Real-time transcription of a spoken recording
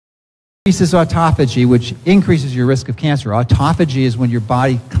decreases autophagy, which increases your risk of cancer. Autophagy is when your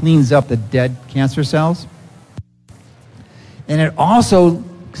body cleans up the dead cancer cells. And it also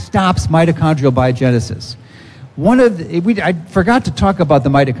stops mitochondrial biogenesis. I forgot to talk about the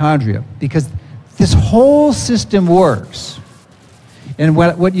mitochondria because this whole system works. And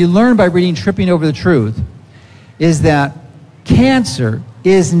what you learn by reading Tripping Over the Truth is that cancer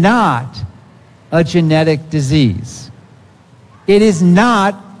is not a genetic disease. It is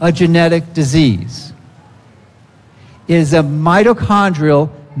not a genetic disease. It is a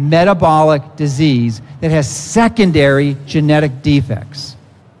mitochondrial metabolic disease that has secondary genetic defects.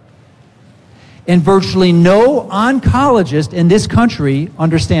 And virtually no oncologist in this country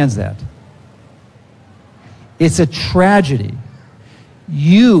understands that. It's a tragedy.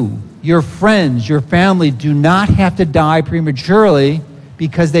 You, your friends, your family do not have to die prematurely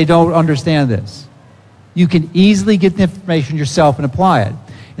because they don't understand this. You can easily get the information yourself and apply it.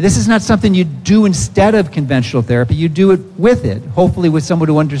 And this is not something you do instead of conventional therapy. You do it with it, hopefully with someone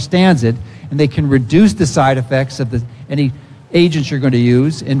who understands it, and they can reduce the side effects of any agents you're going to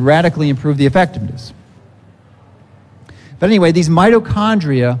use and radically improve the effectiveness. But anyway, these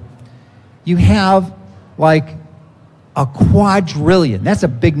mitochondria, you have like a quadrillion. That's a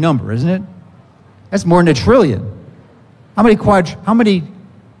big number, isn't it? That's more than a trillion. How many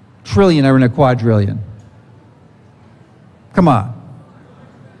trillion are in a quadrillion? Come on.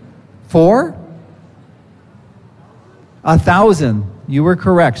 4? 1,000. You were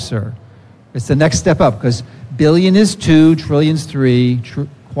correct, sir. It's the next step up because billion is 2, trillion is 3,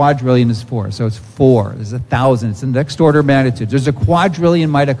 quadrillion is 4. So it's 4. There's 1,000. It's the next order of magnitude. There's a quadrillion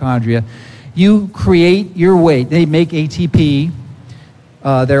mitochondria. You create your weight. They make ATP.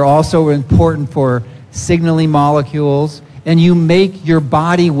 They're also important for signaling molecules. And you make your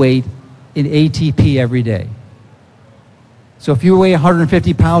body weight in ATP every day. So if you weigh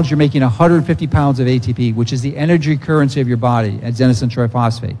 150 pounds, you're making 150 pounds of ATP, which is the energy currency of your body, adenosine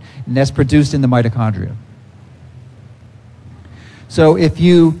triphosphate. And that's produced in the mitochondria. So if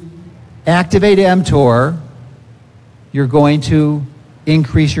you activate mTOR, you're going to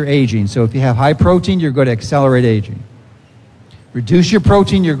increase your aging. So if you have high protein, you're going to accelerate aging. Reduce your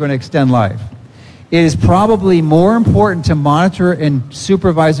protein, you're going to extend life. It is probably more important to monitor and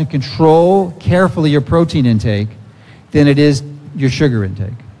supervise and control carefully your protein intake than it is your sugar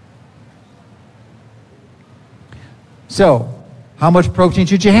intake. So, how much protein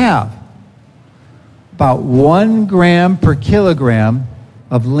should you have? About 1 gram per kilogram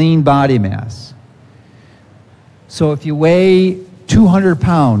of lean body mass. So if you weigh 200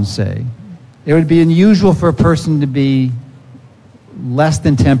 pounds, say, it would be unusual for a person to be less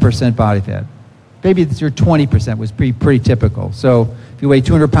than 10% body fat. Maybe your 20% was pretty typical. So if you weigh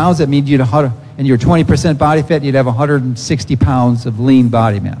 200 pounds, that means and you're 20% body fat, you'd have 160 pounds of lean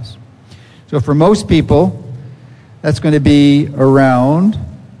body mass. So for most people, that's going to be around,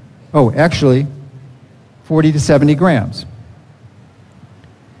 40 to 70 grams.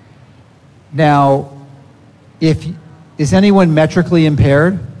 Now, is anyone metrically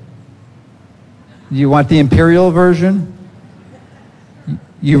impaired? Do you want the imperial version?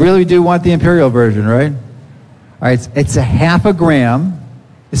 You really do want the imperial version, right? All right, it's a half a gram.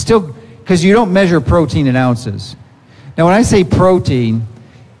 It's still, because you don't measure protein in ounces. Now, when I say protein,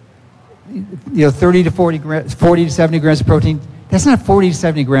 30 to 40 grams, 40 to 70 grams of protein, that's not 40 to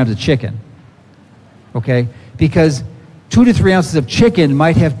 70 grams of chicken, okay? Because 2 to 3 ounces of chicken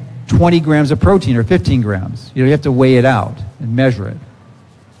might have 20 grams of protein or 15 grams. You have to weigh it out and measure it.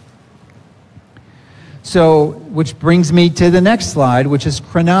 So, which brings me to the next slide, which is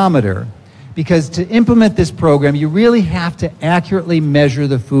chronometer. Because to implement this program, you really have to accurately measure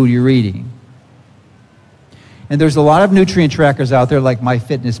the food you're eating. And there's a lot of nutrient trackers out there like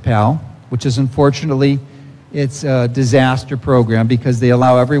MyFitnessPal, which is unfortunately, it's a disaster program because they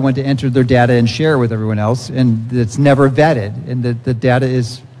allow everyone to enter their data and share with everyone else, and it's never vetted, and the data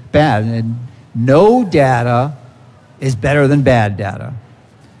is bad. And no data is better than bad data.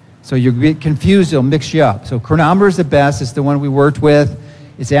 So you get confused, it'll mix you up. So chronometer is the best. It's the one we worked with.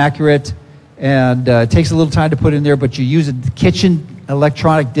 It's accurate, and it takes a little time to put in there, but you use a kitchen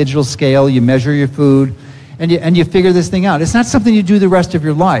electronic digital scale. You measure your food, and you figure this thing out. It's not something you do the rest of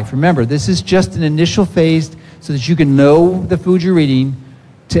your life. Remember, this is just an initial phase so that you can know the food you're eating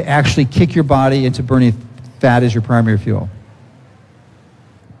to actually kick your body into burning fat as your primary fuel.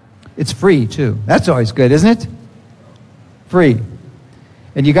 It's free, too. That's always good, isn't it? Free.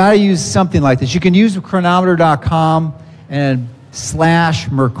 And you got to use something like this. You can use chronometer.com and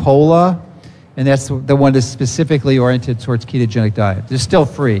 /Mercola, and that's the one that's specifically oriented towards ketogenic diet. They're still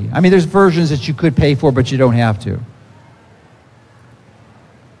free. I mean, there's versions that you could pay for, but you don't have to.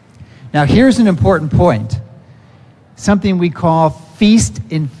 Now, here's an important point. Something we call feast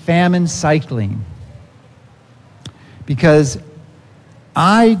and famine cycling. Because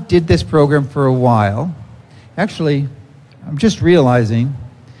I did this program for a while. Actually, I'm just realizing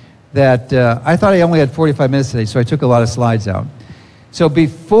that I thought I only had 45 minutes today, so I took a lot of slides out. So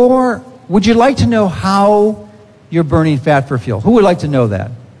would you like to know how you're burning fat for fuel? Who would like to know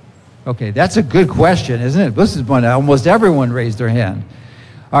that? Okay, that's a good question, isn't it? This is one almost everyone raised their hand.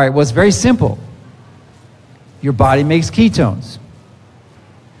 All right, well, it's very simple. Your body makes ketones.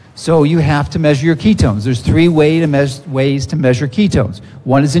 So you have to measure your ketones. There's three ways to measure ketones.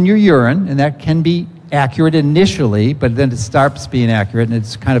 One is in your urine, and that can be accurate initially, but then it stops being accurate, and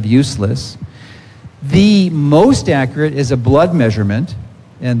it's kind of useless. The most accurate is a blood measurement,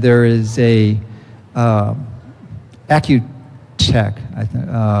 and there is a Accutech.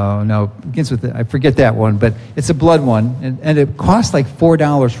 Begins with I forget that one, but it's a blood one, and it costs like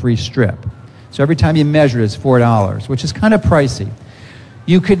 $4 for each strip. So every time you measure it, it's $4, which is kind of pricey.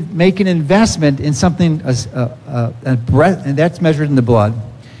 You could make an investment in something, a breath, and that's measured in the blood.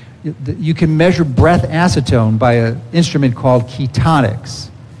 You can measure breath acetone by an instrument called ketonics.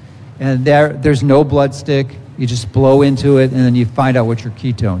 And there's no blood stick. You just blow into it, and then you find out what your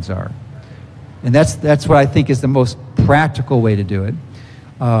ketones are. And that's what I think is the most practical way to do it.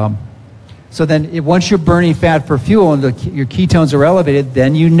 So then once you're burning fat for fuel and your ketones are elevated,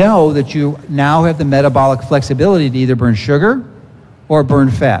 then you know that you now have the metabolic flexibility to either burn sugar or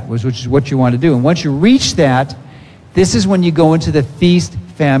burn fat, which is what you want to do. And once you reach that, this is when you go into the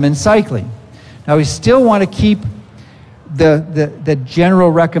feast-famine cycling. Now, we still want to keep the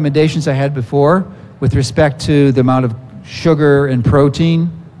general recommendations I had before with respect to the amount of sugar and protein,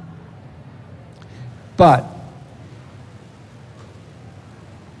 but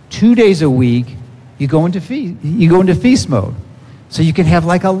 2 days a week, you go into feast mode. So you can have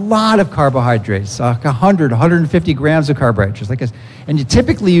like a lot of carbohydrates, like 100, 150 grams of carbohydrates. And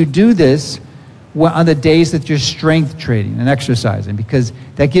you do this on the days that you're strength training and exercising, because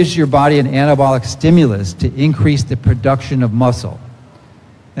that gives your body an anabolic stimulus to increase the production of muscle.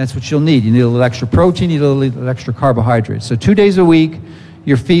 That's what you'll need. You need a little extra protein, you need a little extra carbohydrates. So 2 days a week,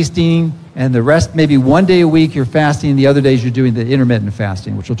 you're feasting, and the rest, maybe 1 day a week, you're fasting, and the other days you're doing the intermittent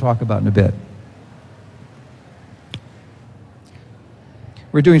fasting, which we'll talk about in a bit.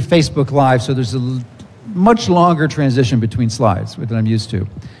 We're doing Facebook Live, so there's a much longer transition between slides than I'm used to.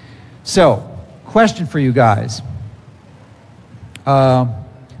 So, question for you guys.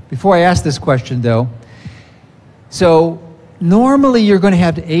 Before I ask this question, though, so normally you're going to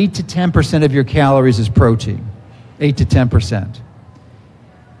have 8 to 10% of your calories as protein, 8 to 10%,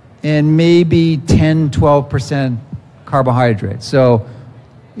 and maybe 10, 12% carbohydrates. So,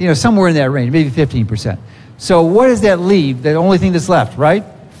 somewhere in that range, maybe 15%. So what does that leave? The only thing that's left, right?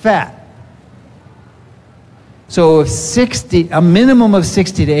 Fat. So if a minimum of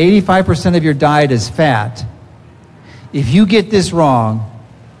 60 to 85% of your diet is fat, if you get this wrong,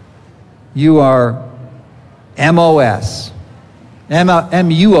 you are MOS,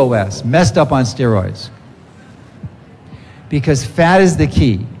 MUOS, messed up on steroids. Because fat is the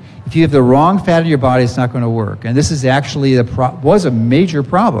key. If you have the wrong fat in your body, it's not going to work. And this is actually was a major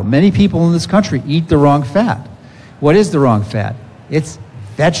problem. Many people in this country eat the wrong fat. What is the wrong fat? It's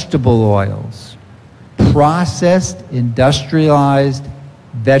vegetable oils. Processed, industrialized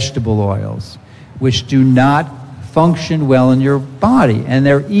vegetable oils, which do not function well in your body. And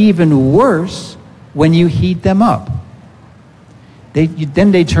they're even worse when you heat them up.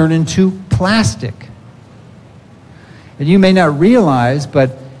 Then they turn into plastic. And you may not realize,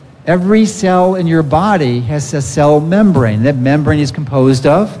 but every cell in your body has a cell membrane. That membrane is composed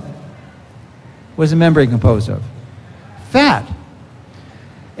of? What is a membrane composed of? Fat.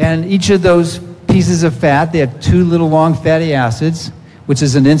 And each of those pieces of fat, they have two little long fatty acids, which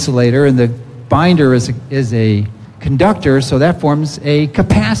is an insulator, and the binder is a conductor, so that forms a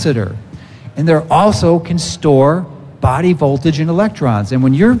capacitor. And they also can store body voltage and electrons. And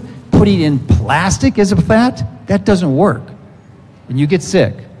when you're putting in plastic as a fat, that doesn't work. And you get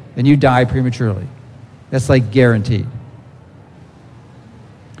sick. And you die prematurely. That's like guaranteed.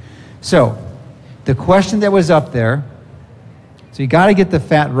 So, the question that was up there, so you got to get the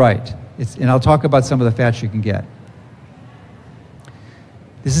fat right. And I'll talk about some of the fats you can get.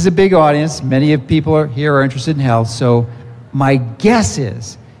 This is a big audience. Many of people here are interested in health. So, my guess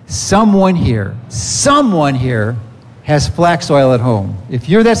is someone here has flax oil at home. If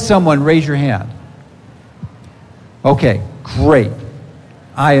you're that someone, raise your hand. Okay, great.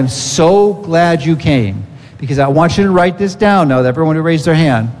 I am so glad you came, because I want you to write this down now, that everyone who raised their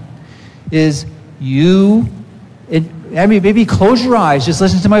hand, is maybe close your eyes, just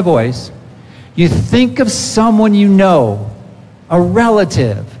listen to my voice. You think of someone you know, a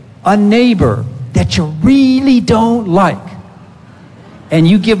relative, a neighbor that you really don't like, and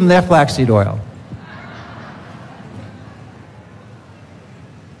you give them that flaxseed oil.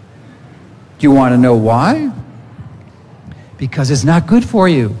 Do you want to know why? Because it's not good for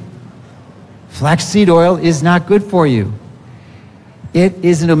you. Flaxseed oil is not good for you. It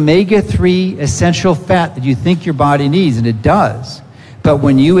is an omega-3 essential fat that you think your body needs, and it does. But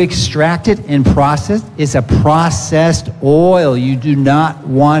when you extract it and process, it's a processed oil. You do not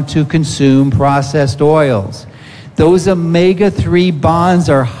want to consume processed oils. Those omega-3 bonds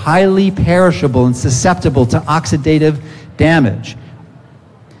are highly perishable and susceptible to oxidative damage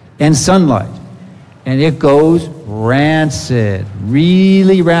and sunlight. And it goes rancid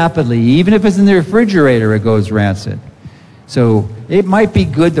really rapidly. Even if it's in the refrigerator, it goes rancid. So it might be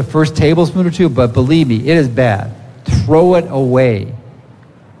good the first tablespoon or two, but believe me, it is bad. Throw it away.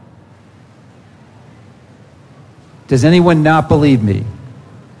 Does anyone not believe me?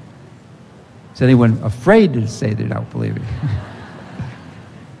 Is anyone afraid to say they don't believe me?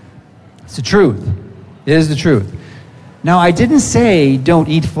 It's the truth. It is the truth. Now, I didn't say don't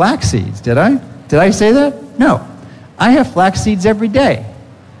eat flax seeds, did I? Did I say that? No. I have flax seeds every day.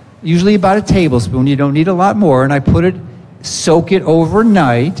 Usually about a tablespoon. You don't need a lot more. And I soak it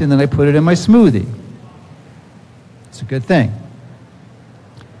overnight, and then I put it in my smoothie. It's a good thing.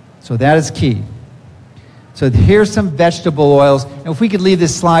 So that is key. So here's some vegetable oils. And if we could leave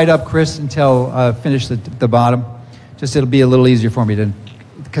this slide up, Chris, until finish the bottom, just it'll be a little easier for me to,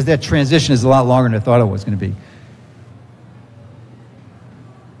 because that transition is a lot longer than I thought it was going to be.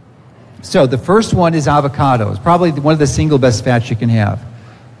 So the first one is avocados, probably one of the single best fats you can have.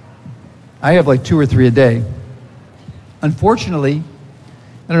 I have like 2 or 3 a day. Unfortunately,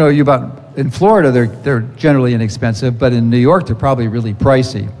 I don't know you about, in Florida they're generally inexpensive, but in New York they're probably really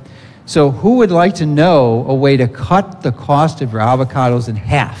pricey. So who would like to know a way to cut the cost of your avocados in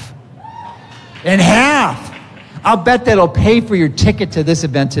half? In half! I'll bet that'll pay for your ticket to this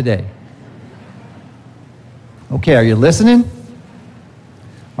event today. Okay, are you listening?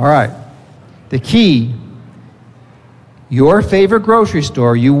 All right. The key, your favorite grocery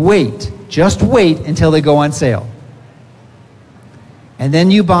store, you wait. Just wait until they go on sale. And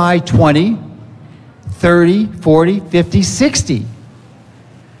then you buy 20, 30, 40, 50, 60.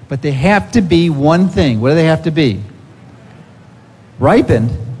 But they have to be one thing. What do they have to be? Ripened.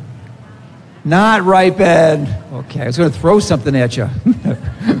 Not ripened. Okay, I was going to throw something at you.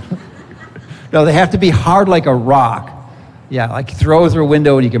 No, they have to be hard like a rock. Yeah, like throw it through a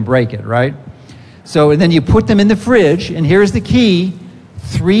window and you can break it, right? So, and then you put them in the fridge, and here's the key.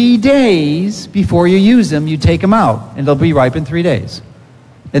 3 days before you use them, you take them out, and they'll be ripe in 3 days.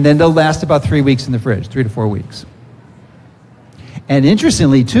 And then they'll last about 3 weeks in the fridge, 3 to 4 weeks. And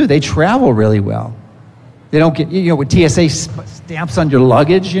interestingly, too, they travel really well. They don't get, with TSA stamps on your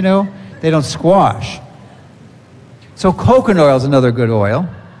luggage, they don't squash. So coconut oil is another good oil.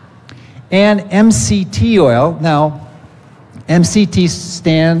 And MCT oil. Now,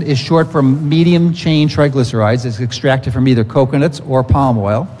 MCT is short for medium chain triglycerides. It's extracted from either coconuts or palm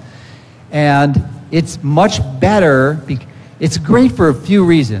oil. And it's much better. It's great for a few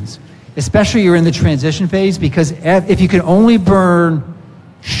reasons. Especially you're in the transition phase, because if you can only burn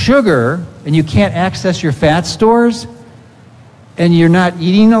sugar and you can't access your fat stores and you're not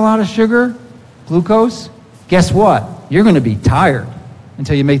eating a lot of sugar, glucose, guess what? You're going to be tired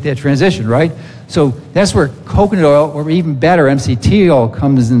until you make that transition, right? So that's where coconut oil, or even better, MCT oil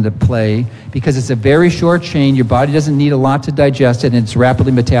comes into play, because it's a very short chain. Your body doesn't need a lot to digest it, and it's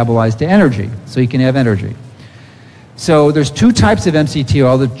rapidly metabolized to energy, so you can have energy. So there's 2 types of MCT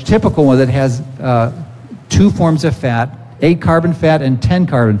oil. The typical one that has 2 forms of fat, 8 carbon fat and 10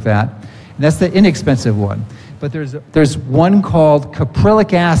 carbon fat, and that's the inexpensive one. But there's one called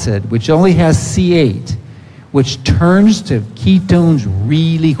caprylic acid, which only has C8, which turns to ketones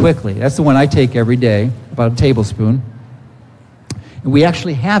really quickly. That's the one I take every day, about a tablespoon. And we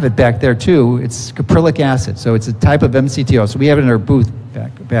actually have it back there too. It's caprylic acid, so it's a type of MCT oil. So we have it in our booth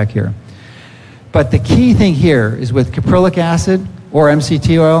back here. But the key thing here is with caprylic acid or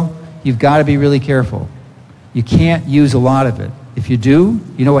MCT oil, you've got to be really careful. You can't use a lot of it. If you do,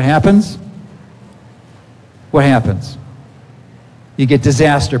 you know what happens? What happens? You get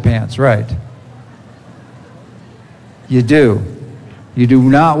disaster pants, right? You do. You do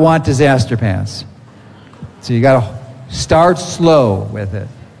not want disaster pants. So you got to start slow with it.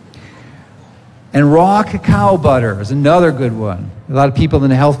 And raw cacao butter is another good one. A lot of people in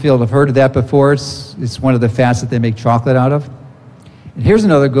the health field have heard of that before. It's one of the fats that they make chocolate out of. And here's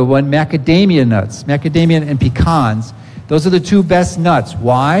another good one, macadamia nuts. Macadamia and pecans. Those are the two best nuts.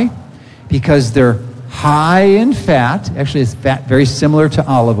 Why? Because they're high in fat. Actually, it's fat very similar to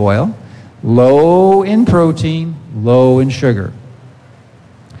olive oil. Low in protein, low in sugar.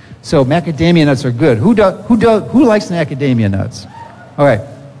 So macadamia nuts are good. Who likes macadamia nuts? All right.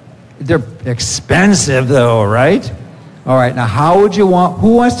 They're expensive though, right? All right. Now,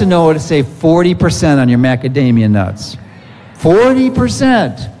 who wants to know how to save 40% on your macadamia nuts?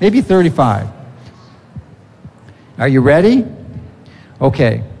 40%, maybe 35. Are you ready?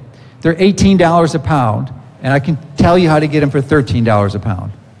 Okay. They're $18 a pound, and I can tell you how to get them for $13 a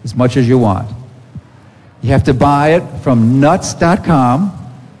pound, as much as you want. You have to buy it from nuts.com,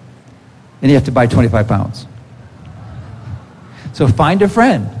 and you have to buy 25 pounds. So find a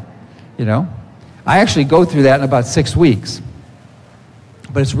friend, you know. I actually go through that in about 6 weeks.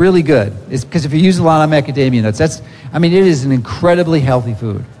 But it's really good. It's because if you use a lot of macadamia nuts, it is an incredibly healthy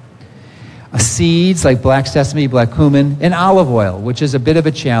food. Seeds like black sesame, black cumin, and olive oil, which is a bit of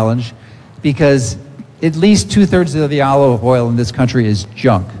a challenge because at least 2/3 of the olive oil in this country is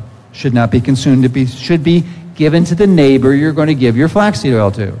junk. Should not be consumed. Should be given to the neighbor you're going to give your flaxseed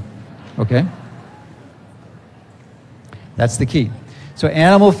oil to. Okay? That's the key. So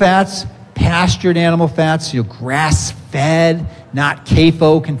animal fats, pastured animal fats, grass-fed, not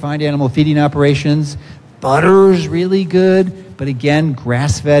CAFO, confined animal feeding operations. Butter's really good, but again,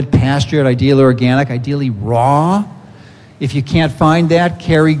 grass-fed, pastured, ideally organic, ideally raw. If you can't find that,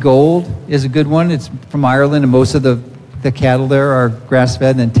 Kerrygold is a good one. It's from Ireland, and most of the cattle there are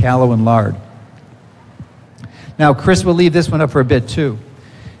grass-fed, and then tallow and lard. Now, Chris will leave this one up for a bit, too.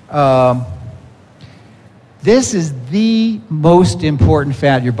 This is the most important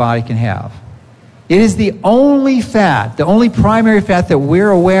fat your body can have. It is the only fat, the only primary fat that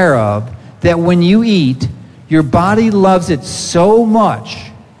we're aware of, that when you eat, your body loves it so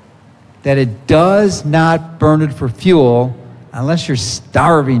much that it does not burn it for fuel unless you're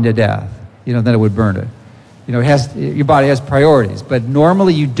starving to death. Then it would burn it. Your body has priorities, but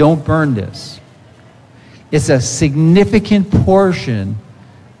normally you don't burn this. It's a significant portion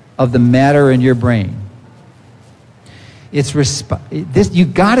of the matter in your brain. You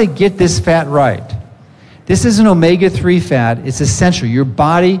got to get this fat right. This is an omega-3 fat. It's essential. Your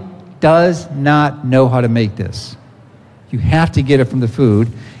body does not know how to make this. You have to get it from the food.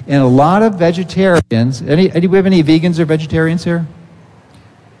 And a lot of vegetarians, do we have any vegans or vegetarians here?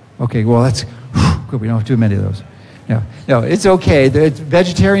 Okay, well, that's good. We don't have too many of those. No, it's okay.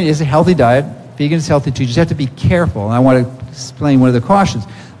 Vegetarian is a healthy diet. Vegan is healthy too. You just have to be careful. And I want to explain one of the cautions.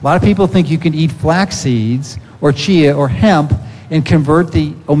 A lot of people think you can eat flax seeds or chia or hemp and convert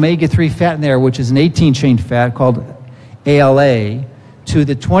the omega-3 fat in there, which is an 18-chain fat called ALA, to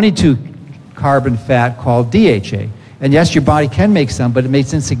the 22-carbon fat called DHA. And yes, your body can make some, but it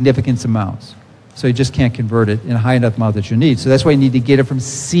makes insignificant amounts. So you just can't convert it in a high enough amount that you need. So that's why you need to get it from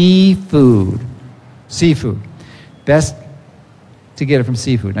seafood. Seafood. Best to get it from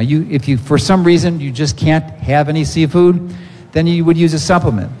seafood. Now, if you for some reason you just can't have any seafood, then you would use a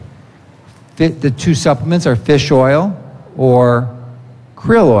supplement. The two supplements are fish oil or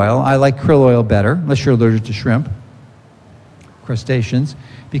krill oil. I like krill oil better, unless you're allergic to shrimp, crustaceans,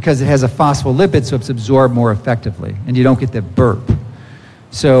 because it has a phospholipid, so it's absorbed more effectively, and you don't get the burp.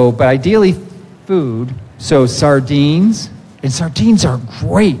 So, but ideally, food. So sardines, and sardines are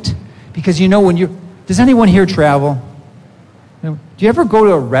great because does anyone here travel? Do you ever go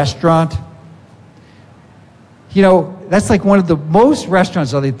to a restaurant? That's like one of the most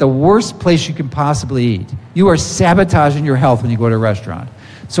restaurants, are the worst place you can possibly eat. You are sabotaging your health when you go to a restaurant.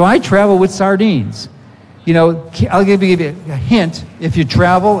 So I travel with sardines. I'll give you a hint. If you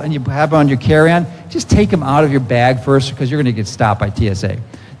travel and you have on your carry-on, just take them out of your bag first because you're going to get stopped by TSA.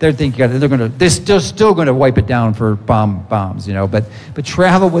 They're still going to wipe it down for bombs, But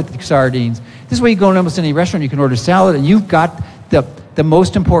travel with sardines. This is why you go to almost any restaurant, you can order salad, and you've got the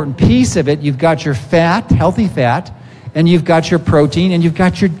most important piece of it. You've got your fat, healthy fat, and you've got your protein, and you've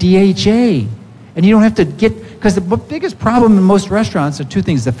got your DHA. And you don't have to because the biggest problem in most restaurants are two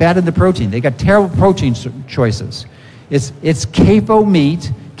things, the fat and the protein. They got terrible protein choices. It's CAFO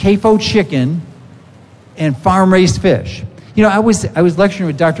meat, CAFO chicken, and farm-raised fish. I was lecturing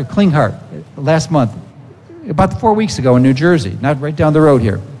with Dr. Klinghardt last month, about 4 weeks ago in New Jersey, not right down the road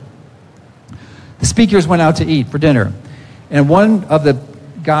here. The speakers went out to eat for dinner, and one of the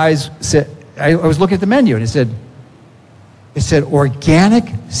guys said, I was looking at the menu, and it said organic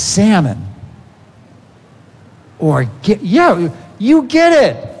salmon. Yeah, you get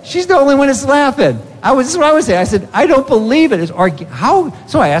it. She's the only one that's laughing. This is what I was saying. I said, I don't believe it. How?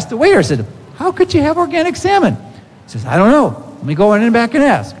 So I asked the waiter, I said, how could you have organic salmon? He says, I don't know. Let me go in back and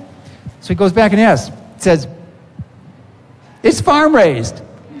ask. So he goes back and asks. It says, it's farm raised.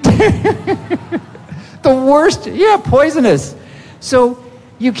 The worst, yeah, poisonous. So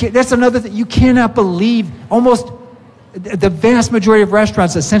that's another thing. You cannot believe almost the vast majority of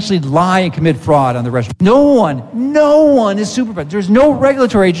restaurants essentially lie and commit fraud on the restaurant. No one is supervised. There's no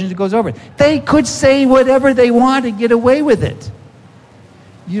regulatory agency that goes over it. They could say whatever they want and get away with it.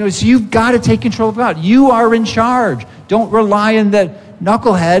 So you've got to take control of it. You are in charge. Don't rely on that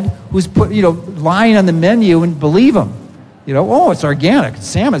knucklehead who's lying on the menu and believe him. Oh, it's organic.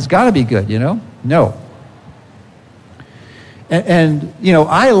 Salmon's got to be good, No. And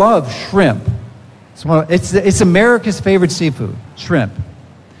I love shrimp. It's America's favorite seafood, shrimp.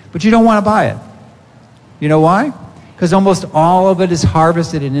 But you don't want to buy it. You know why? Because almost all of it is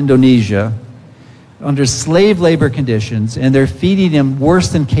harvested in Indonesia under slave labor conditions, and they're feeding them worse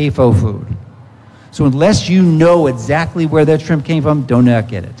than CAFO food. So unless you know exactly where that shrimp came from, do not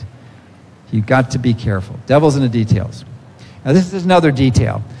get it. You've got to be careful. Devil's in the details. Now this is another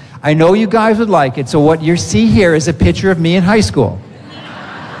detail. I know you guys would like it, so what you see here is a picture of me in high school.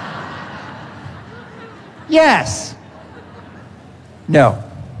 Yes. No.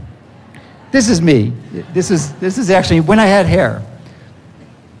 This is me. This is actually when I had hair.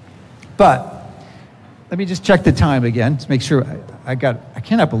 But let me just check the time again to make sure I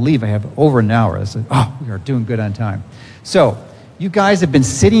cannot believe I have over an hour. I said, we are doing good on time. So you guys have been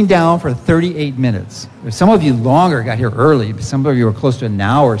sitting down for 38 minutes. Some of you longer, got here early. Some of you were close to an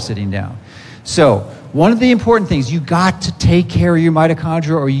hour sitting down. So one of the important things, you got to take care of your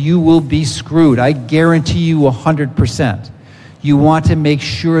mitochondria or you will be screwed. I guarantee you 100%. You want to make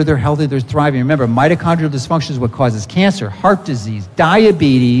sure they're healthy, they're thriving. Remember, mitochondrial dysfunction is what causes cancer, heart disease,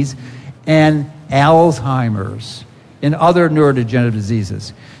 diabetes, and Alzheimer's and other neurodegenerative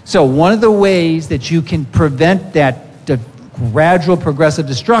diseases. So one of the ways that you can prevent that gradual progressive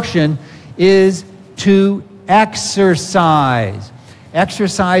destruction is to exercise.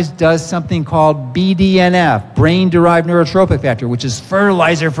 Exercise does something called BDNF, brain-derived neurotrophic factor, which is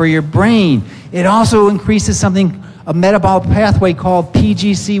fertilizer for your brain. It also increases a metabolic pathway called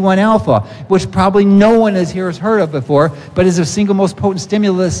PGC1 alpha, which probably no one has heard of before, but is the single most potent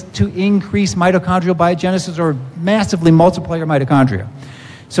stimulus to increase mitochondrial biogenesis or massively multiply your mitochondria.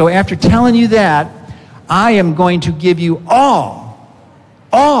 So after telling you that, I am going to give you all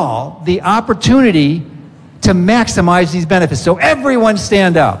the opportunity to maximize these benefits. So everyone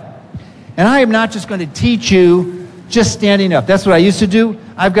stand up. And I am not just going to teach you just standing up. That's what I used to do.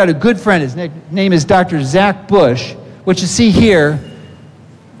 I've got a good friend. His name is Dr. Zach Bush, which you see here.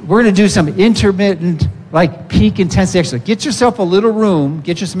 We're going to do some intermittent, like peak intensity exercise. Get yourself a little room.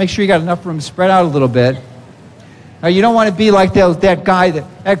 Make sure you got enough room spread out a little bit. Now, you don't want to be like that guy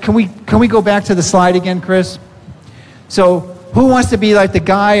that... Can we go back to the slide again, Chris? So who wants to be like the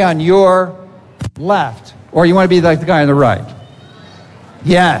guy on your left? Or you want to be like the guy on the right?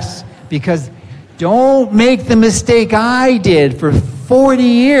 Yes, because don't make the mistake I did for 40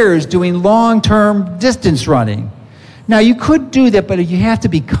 years doing long-term distance running. Now, you could do that, but you have to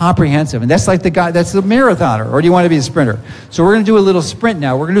be comprehensive. And that's like that's the marathoner. Or do you want to be a sprinter? So we're going to do a little sprint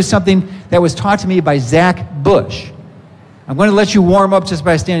now. We're going to do something that was taught to me by Zach Bush. I'm going to let you warm up just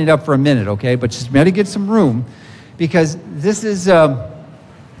by standing up for a minute, okay? But just got to get some room, because this is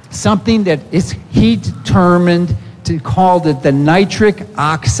something that he determined to call it the nitric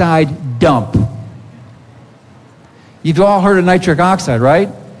oxide dump. You've all heard of nitric oxide, right?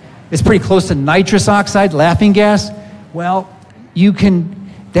 It's pretty close to nitrous oxide, laughing gas. Well,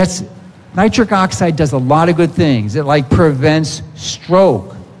 nitric oxide does a lot of good things. It prevents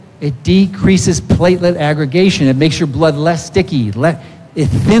stroke. It decreases platelet aggregation. It makes your blood less sticky,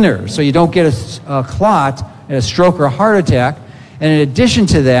 it's thinner, so you don't get a clot, a stroke, or a heart attack. And in addition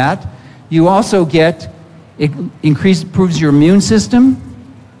to that, you also improves your immune system,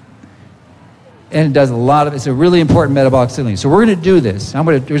 and it does it's a really important metabolic signaling. So we're going to do this.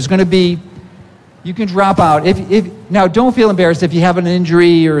 There's going to be, you can drop out. Now, don't feel embarrassed if you have an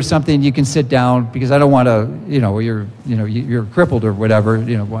injury or something. You can sit down, because I don't want to, you're crippled or whatever.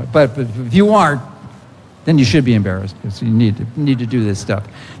 But if you aren't, then you should be embarrassed, because you need to do this stuff.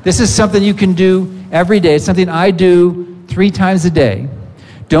 This is something you can do every day. It's something I do 3 times a day.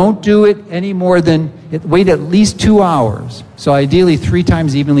 Don't do it any more than, wait at least 2 hours. So ideally 3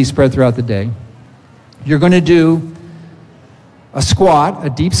 times evenly spread throughout the day. You're going to do a squat, a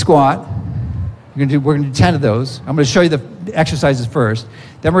deep squat. We're going to do 10 of those. I'm going to show you the exercises first.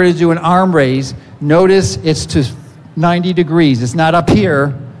 Then we're going to do an arm raise. Notice it's to 90 degrees. It's not up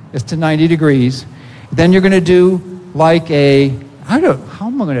here. It's to 90 degrees. Then you're going to do how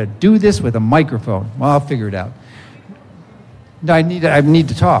am I going to do this with a microphone? Well, I'll figure it out. No, I need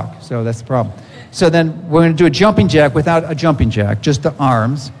to talk, so that's the problem. So then we're going to do a jumping jack without a jumping jack, just the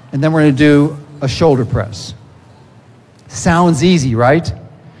arms, and then we're going to do a shoulder press. Sounds easy, right?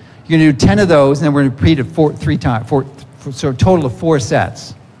 You're going to do 10 of those, and then we're going to repeat it three times, so a total of 4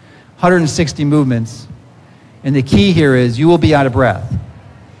 sets, 160 movements. And the key here is you will be out of breath.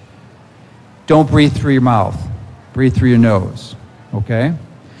 Don't breathe through your mouth. Breathe through your nose, okay?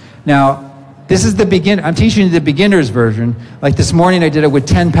 Now, this is I'm teaching you the beginner's version. Like this morning I did it with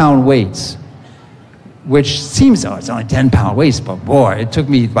 10-pound weights, which seems, it's only 10-pound weights, but boy, it took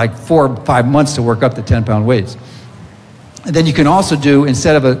me like 4 or 5 months to work up the 10-pound weights. And then you can also do,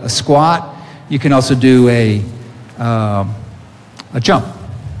 instead of a squat, you can also do a jump.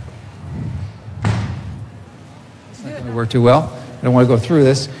 It's not going to work too well. I don't want to go through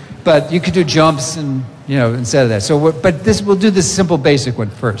this. But you could do jumps and, instead of that. So, we'll do this simple basic one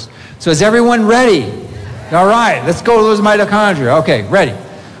first. So is everyone ready? All right, let's go to those mitochondria. Okay, ready.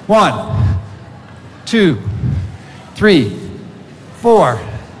 1, 2, 3, 4,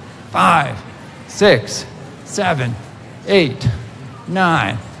 5, 6, 7, 8,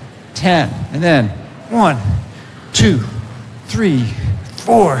 9, 10. And then 1, 2, 3,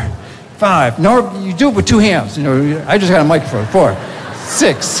 4, 5. No, you do it with 2 hands. I just got a microphone. 4,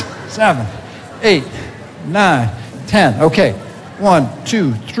 6, 7, 8, 9, 10. Okay. 1,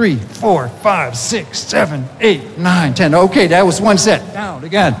 2, 3, 4, 5, 6, 7, 8, 9, 10. Okay, that was 1 set. Down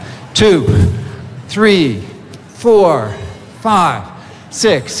again. 2, 3, 4, 5,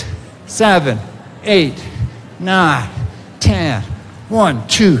 6, 7, 8, 9, 10. 1,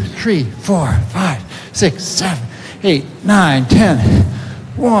 2, 3, 4, 5, 6, 7, 8, 9, 10.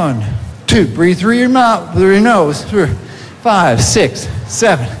 1, 2. Breathe through your mouth, through your nose. 5, 6,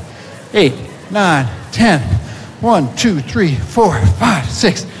 7, 8, 9, 10. 1, 2, 3, 4, 5,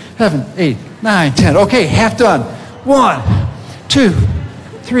 6, 7, 8, 9, 10. Okay, half done. 1, 2,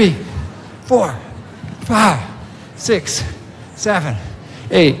 3, 4, 5, 6, 7,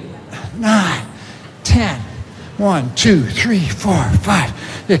 8, 9, 10. 1, 2, 3, 4, 5,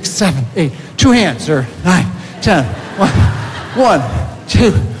 6, 7, 8. 2 hands, sir. 9, 10. 1,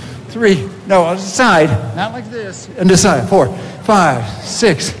 2, 3. No, on the side. Not like this. And this side. 4, 5,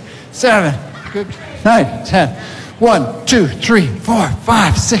 6, 7. Good. 9, 10. 1, 2, 3, 4,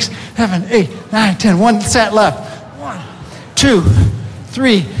 5, 6, 7, 8, 9, 10. 1 set left. 1, 2,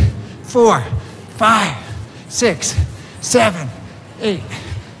 3, 4, 5, 6, 7, 8,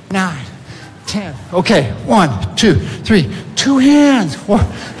 9, 10. Okay. 1, 2, 3. 2 hands. 4,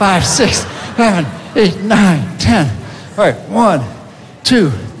 5, 6, 7, 8, 9, 10. All right. 1,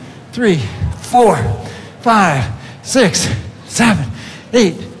 2, 3, 4, 5, 6, 7,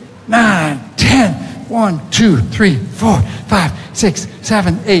 8, 9, 10. 1, 2, 3, 4, 5, 6,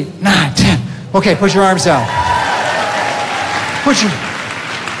 7, 8, 9, 10. Okay, put your arms out. Put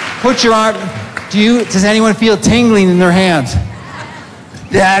your arm. Does anyone feel tingling in their hands?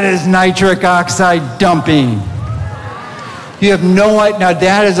 That is nitric oxide dumping. You have no idea. Now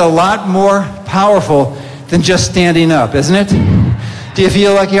that is a lot more powerful than just standing up, isn't it? Do you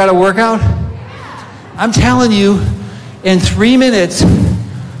feel like you got a workout? I'm telling you, in 3 minutes,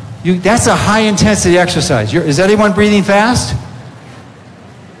 that's a high-intensity exercise. Is anyone breathing fast?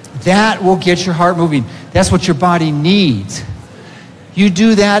 That will get your heart moving. That's what your body needs. You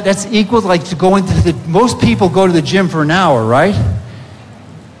do that, that's equal to like to going to most people go to the gym for an hour, right?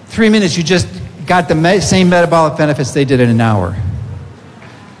 3 minutes, you just got the same metabolic benefits they did in an hour.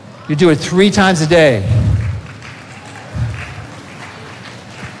 You do it 3 times a day.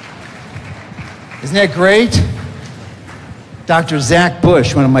 Isn't that great? Dr. Zach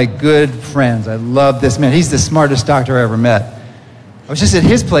Bush, one of my good friends. I love this man. He's the smartest doctor I ever met. I was just at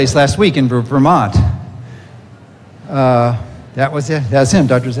his place last week in Vermont. That was it. That's him,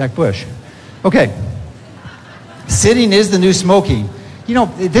 Dr. Zach Bush. Okay. Sitting is the new smoking.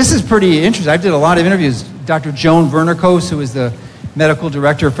 This is pretty interesting. I did a lot of interviews. Dr. Joan Vernerkos, who is the medical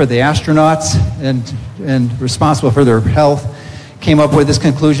director for the astronauts and responsible for their health, came up with this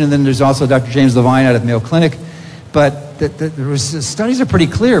conclusion. Then there's also Dr. James Levine out of Mayo Clinic. But the studies are pretty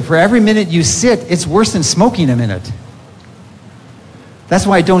clear. For every minute you sit, it's worse than smoking a minute. That's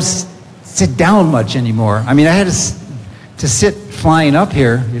why I don't sit down much anymore. I mean, I had to sit flying up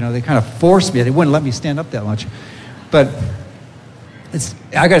here. They kind of forced me. They wouldn't let me stand up that much. But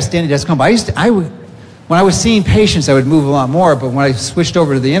I got to stand at desk home. When I was seeing patients, I would move a lot more. But when I switched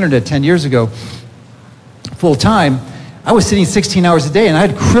over to the internet 10 years ago, full time, I was sitting 16 hours a day, and I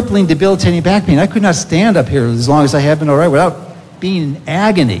had crippling, debilitating back pain. I could not stand up here as long as I have been all right without being in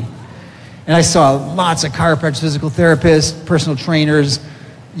agony. And I saw lots of chiropractors, physical therapists, personal trainers,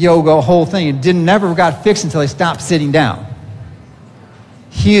 yoga, a whole thing. It never got fixed until I stopped sitting down.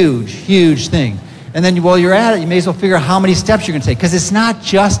 Huge, huge thing. And then while you're at it, you may as well figure out how many steps you're going to take, because it's not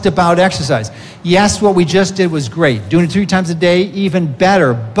just about exercise. Yes, what we just did was great. Doing it 3 times a day, even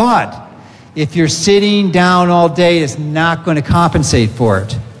better. But if you're sitting down all day, it's not going to compensate for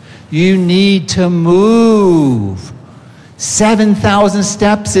it. You need to move. 7,000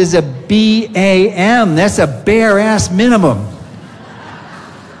 steps is a BAM. That's a bare-ass minimum.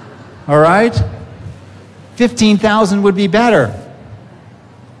 All right? 15,000 would be better.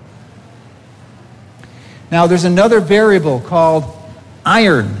 Now, there's another variable called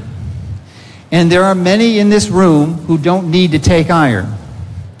iron. And there are many in this room who don't need to take iron.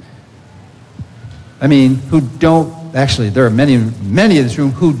 I mean, who don't, actually, there are many in this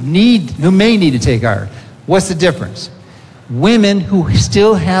room who may need to take iron. What's the difference? Women who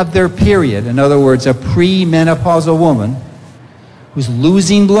still have their period, in other words, a premenopausal woman who's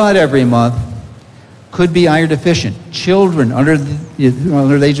losing blood every month, could be iron deficient. Children under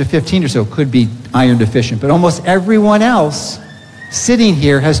the age of 15 or so could be iron deficient. But almost everyone else sitting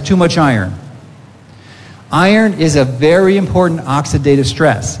here has too much iron. Iron is a very important oxidative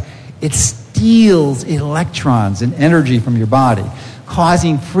stress. It steals electrons and energy from your body,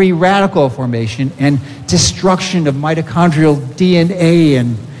 causing free radical formation and destruction of mitochondrial DNA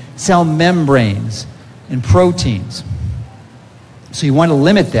and cell membranes and proteins. So you want to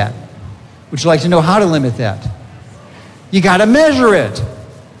limit that. Would you like to know how to limit that? You got to measure it.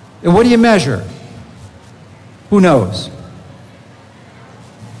 And what do you measure? Who knows?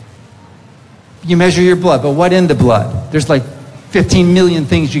 You measure your blood, but what in the blood? There's like 15 million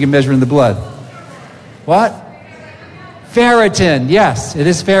things you can measure in the blood. What? Ferritin. Yes, it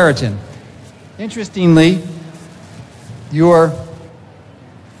is ferritin. Interestingly, your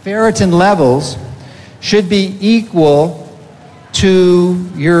ferritin levels should be equal to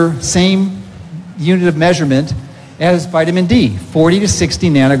your same unit of measurement as vitamin D, 40 to 60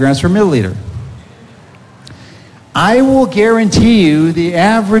 nanograms per milliliter. I will guarantee you the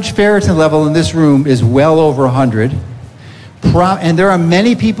average ferritin level in this room is well over 100. And there are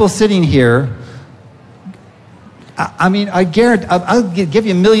many people sitting here, I guarantee, I'll give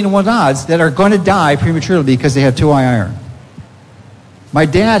you 1,000,000 to 1 odds that are going to die prematurely because they have too high iron. My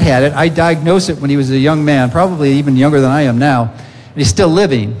dad had it. I diagnosed it when he was a young man, probably even younger than I am now. And he's still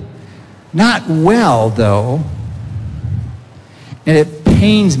living. Not well, though. And it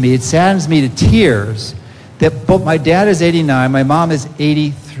pains me, it saddens me to tears that both my dad is 89, my mom is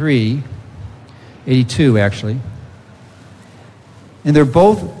 83, 82 actually. And they're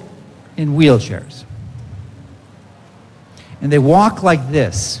both in wheelchairs. And they walk like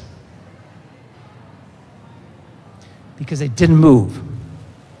this because they didn't move.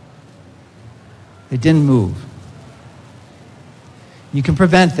 They didn't move. You can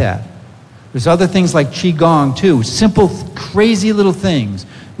prevent that. There's other things like Qigong too, simple, crazy little things.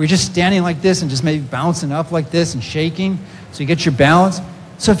 We're just standing like this and just maybe bouncing up like this and shaking so you get your balance.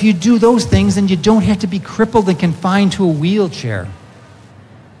 So if you do those things, then you don't have to be crippled and confined to a wheelchair.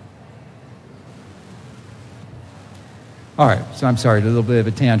 All right, so I'm sorry, a little bit of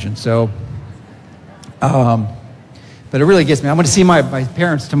a tangent. So, but it really gets me. I'm going to see my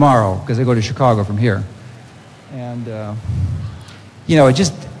parents tomorrow because I go to Chicago from here. And, you know, it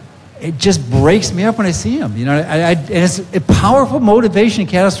just breaks me up when I see them. You know, and it's a powerful motivation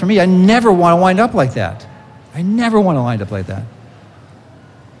catalyst for me. I never want to wind up like that. I never want to wind up like that.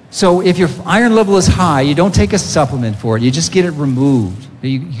 So if your iron level is high, you don't take a supplement for it. You just get it removed.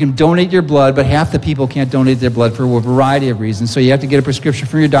 You can donate your blood, but half the people can't donate their blood for a variety of reasons. So you have to get a prescription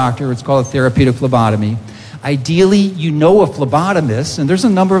from your doctor. It's called a therapeutic phlebotomy. Ideally, you know a phlebotomist, and there's a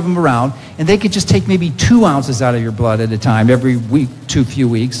number of them around, and they could just take maybe 2 ounces out of your blood at a time every week, few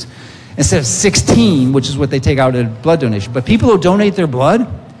weeks, instead of 16, which is what they take out at a blood donation. But people who donate their blood,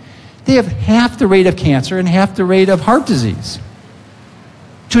 they have half the rate of cancer and half the rate of heart disease,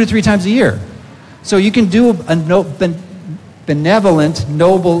 2 to 3 times a year. So you can do a benevolent,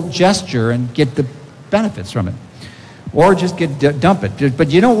 noble gesture and get the benefits from it. Or just dump it.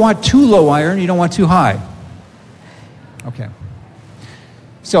 But you don't want too low iron, you don't want too high. Okay.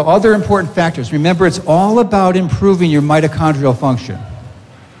 So other important factors. Remember, it's all about improving your mitochondrial function.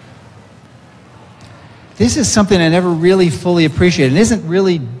 This is something I never really fully appreciated.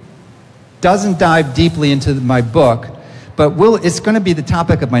 It doesn't dive deeply into my book, but it's going to be the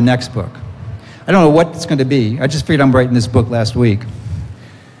topic of my next book. I don't know what it's going to be. I just figured I'm writing this book last week.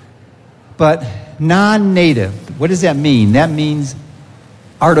 But non-native, what does that mean? That means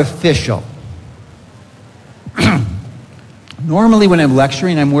artificial. Normally when I'm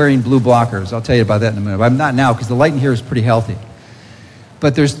lecturing, I'm wearing blue blockers. I'll tell you about that in a minute. I'm not now because the light in here is pretty healthy.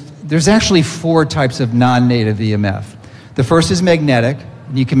 But there's actually 4 types of non-native EMF. The first is magnetic,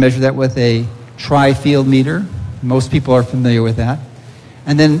 And you can measure that with a tri-field meter. Most people are familiar with that.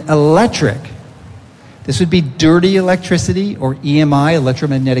 And then electric. This would be dirty electricity, or EMI,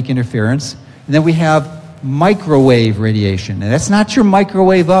 electromagnetic interference. And then we have microwave radiation. And that's not your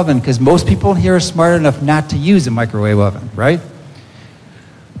microwave oven, because most people here are smart enough not to use a microwave oven, right?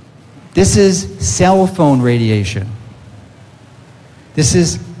 This is cell phone radiation. This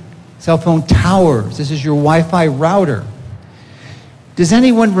is cell phone towers. This is your Wi-Fi router. Does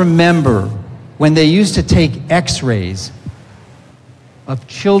anyone remember when they used to take x-rays of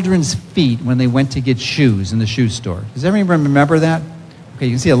children's feet when they went to get shoes in the shoe store? Does everyone remember that? Okay,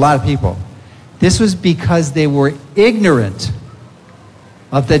 you can see a lot of people. This was because they were ignorant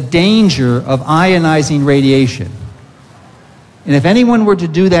of the danger of ionizing radiation. And if anyone were to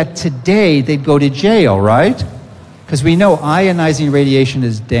do that today, they'd go to jail, right? Because we know ionizing radiation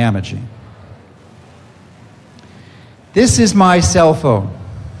is damaging. This is my cell phone.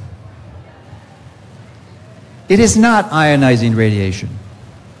 It is not ionizing radiation,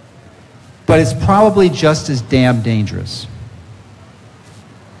 but it's probably just as damn dangerous.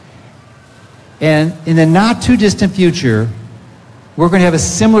 And in the not too distant future, we're going to have a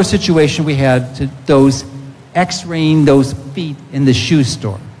similar situation we had to those x-raying those feet in the shoe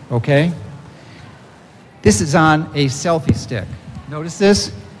store, okay? This is on a selfie stick. Notice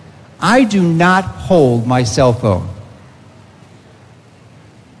this? I do not hold my cell phone.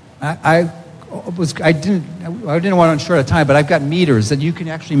 I didn't want to run short of time, but I've got meters that you can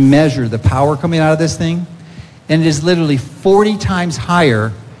actually measure the power coming out of this thing, and it is literally 40 times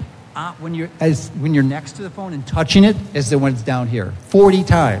higher when you're next to the phone and touching it as the one that's down here. 40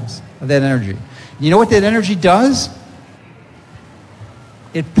 times of that energy. You know what that energy does?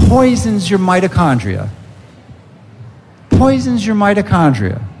 It poisons your mitochondria. Poisons your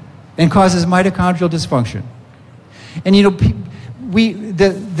mitochondria and causes mitochondrial dysfunction. And you know,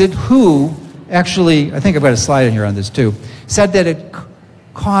 the WHO, actually, I think I've got a slide in here on this too, said that it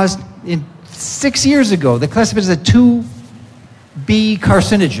caused, 6 years ago, they classified it as a 2B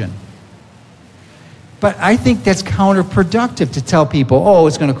carcinogen. But I think that's counterproductive to tell people, oh,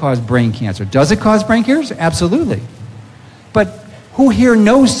 it's going to cause brain cancer. Does it cause brain cancer? Absolutely. But who here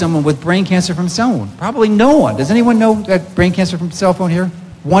knows someone with brain cancer from cell phone? Probably no one. Does anyone know that brain cancer from cell phone here?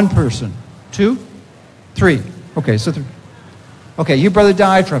 One person. 2? 3. Okay, so 3. Okay, your brother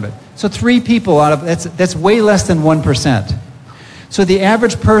died from it. So 3 people out of, that's way less than 1%. So the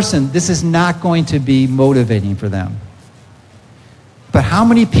average person, this is not going to be motivating for them. But how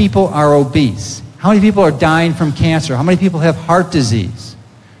many people are obese? How many people are dying from cancer? How many people have heart disease?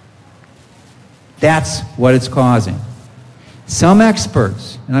 That's what it's causing. Some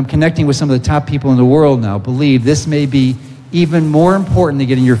experts, and I'm connecting with some of the top people in the world now, believe this may be even more important than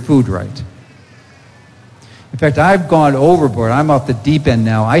getting your food right. In fact, I've gone overboard. I'm off the deep end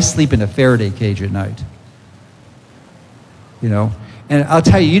now. I sleep in a Faraday cage at night. You know? And I'll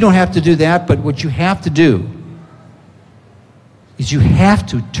tell you, you don't have to do that, but what you have to do is you have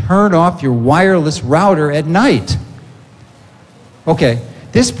to turn off your wireless router at night. Okay,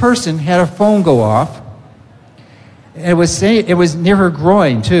 this person had her phone go off, and it was near her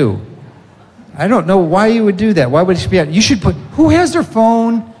groin too. I don't know why you would do that. Why would it be? You should put. Who has their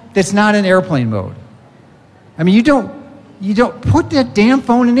phone that's not in airplane mode? I mean, you don't put that damn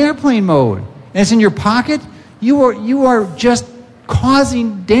phone in airplane mode, and it's in your pocket. You are just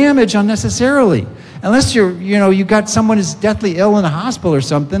causing damage unnecessarily. Unless you got someone who's deathly ill in a hospital or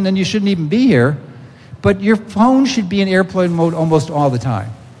something, then you shouldn't even be here. But your phone should be in airplane mode almost all the time,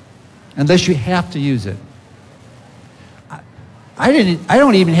 unless you have to use it. I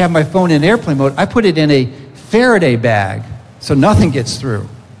don't even have my phone in airplane mode. I put it in a Faraday bag, so nothing gets through.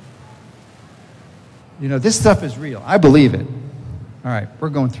 You know, this stuff is real. I believe it. All right, we're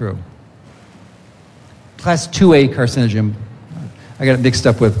going through. Class 2A carcinogen. I got it mixed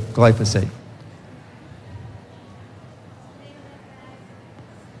up with glyphosate.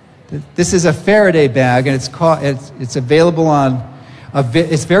 This is a Faraday bag, and it's available on.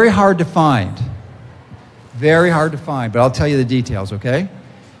 It's very hard to find. Very hard to find, but I'll tell you the details, okay?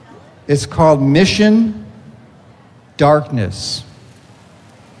 It's called Mission Darkness.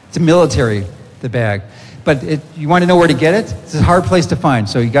 It's a military, the bag. But you want to know where to get it? It's a hard place to find,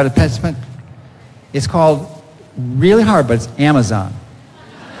 so you got to. It's called, really hard, but it's Amazon.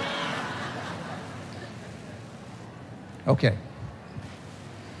 Okay.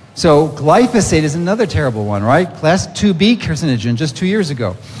 So glyphosate is another terrible one, right? Class 2B carcinogen just 2 years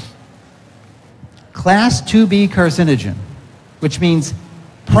ago. Class 2B carcinogen, which means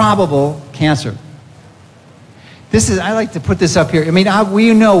probable cancer. This is, I like to put this up here. I mean,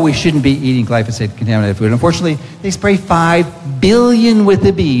 we know we shouldn't be eating glyphosate-contaminated food. Unfortunately, they spray 5 billion with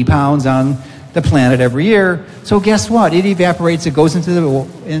a B pounds on the planet every year. So guess what? It evaporates, it goes into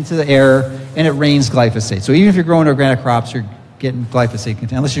the air, and it rains glyphosate. So even if you're growing organic crops, you're getting glyphosate,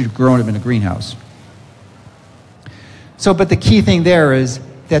 unless you're growing them in a greenhouse. So, but the key thing there is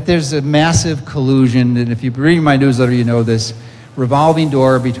that there's a massive collusion, and if you read my newsletter, you know this, revolving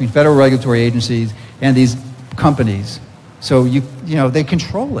door between federal regulatory agencies and these companies. So you know they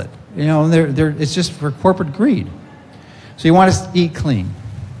control it. You know, and it's just for corporate greed. So you want to eat clean.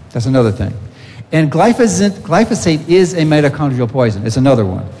 That's another thing. And glyphosate is a mitochondrial poison. It's another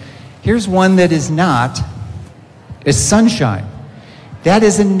one. Here's one that is not. It's sunshine. That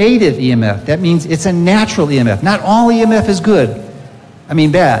is a native EMF. That means it's a natural EMF. Not all EMF is good. I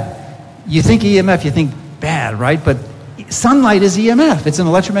mean bad. You think EMF, you think bad, right? But sunlight is EMF. It's an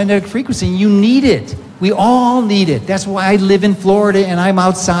electromagnetic frequency, and you need it. We all need it. That's why I live in Florida, and I'm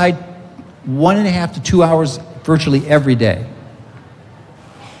outside 1.5 to 2 hours virtually every day.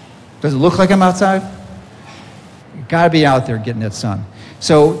 Does it look like I'm outside? You've got to be out there getting that sun.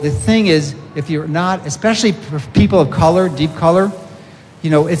 So the thing is, if you're not, especially for people of color, deep color, you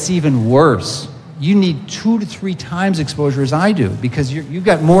know, it's even worse. You need 2 to 3 times exposure as I do, because you've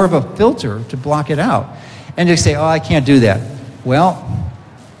got more of a filter to block it out. And they say, oh, I can't do that. Well,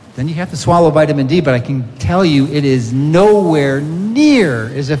 then you have to swallow vitamin D, but I can tell you it is nowhere near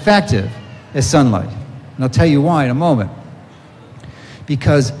as effective as sunlight. And I'll tell you why in a moment.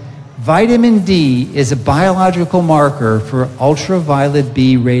 Because vitamin D is a biological marker for ultraviolet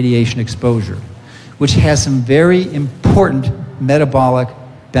B radiation exposure, which has some very important metabolic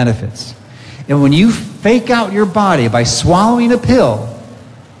benefits. And when you fake out your body by swallowing a pill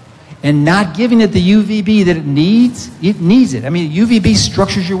and not giving it the UVB that it needs it. I mean, UVB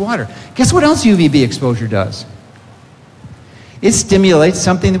structures your water. Guess what else UVB exposure does? It stimulates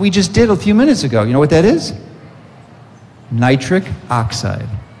something that we just did a few minutes ago. You know what that is? Nitric oxide.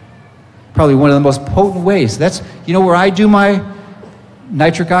 Probably one of the most potent ways. That's, you know where I do my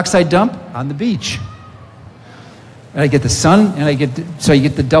nitric oxide dump? On the beach. And I get the sun, and so you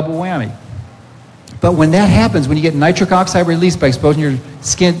get the double whammy. But when that happens, when you get nitric oxide released by exposing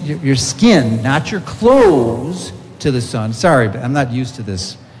your skin, not your clothes, to the sun. Sorry, but I'm not used to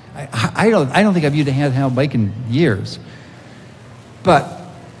this. I don't think I've used a handheld mic in years. But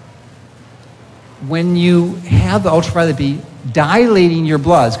when you have the ultraviolet B dilating your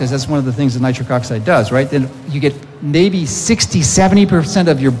bloods, because that's one of the things that nitric oxide does, right? Then you get maybe 60, 70%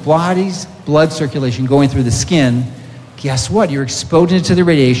 of your body's blood circulation going through the skin. Guess what? You're exposing it to the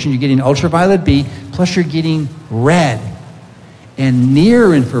radiation. You're getting ultraviolet B, plus you're getting red and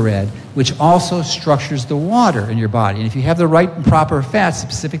near infrared, which also structures the water in your body. And if you have the right and proper fats,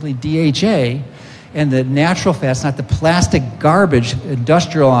 specifically DHA, and the natural fats, not the plastic garbage,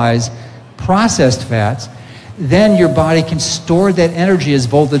 industrialized, processed fats, then your body can store that energy as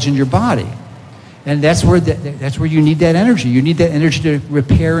voltage in your body. And that's where you need that energy. You need that energy to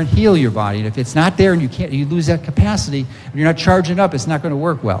repair and heal your body. And if it's not there and you lose that capacity, and you're not charging up, it's not going to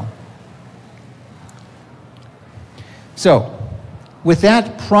work well. So, with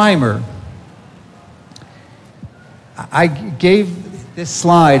that primer, I gave this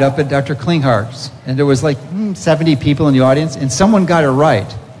slide up at Dr. Klinghart's, and there was like 70 people in the audience, and someone got it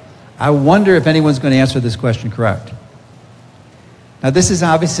right. I wonder if anyone's going to answer this question correct. Now, this is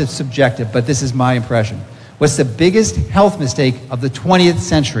obviously subjective, but this is my impression. What's the biggest health mistake of the 20th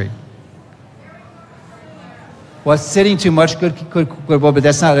century? Well, sitting too much, good, but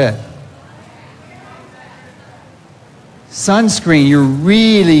that's not it. Sunscreen, you're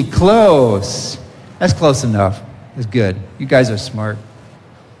really close. That's close enough. That's good. You guys are smart.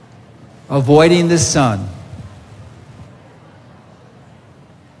 Avoiding the sun.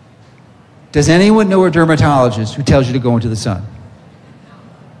 Does anyone know a dermatologist who tells you to go into the sun?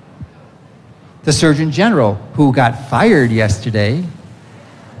 The Surgeon General, who got fired yesterday.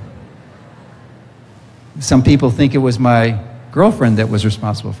 Some people think it was my girlfriend that was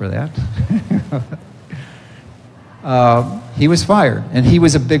responsible for that. He was fired, and he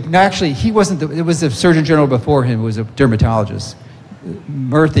was a big. Actually, he wasn't. It was the Surgeon General before him who was a dermatologist.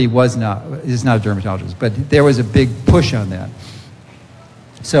 Murthy is not a dermatologist, but there was a big push on that.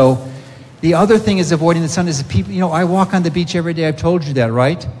 So, the other thing is avoiding the sun. Is people. You know, I walk on the beach every day. I've told you that,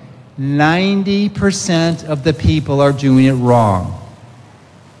 right? 90% of the people are doing it wrong.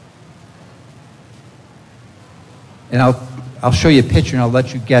 And I'll show you a picture and I'll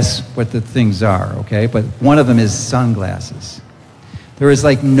let you guess what the things are, okay? But one of them is sunglasses. There is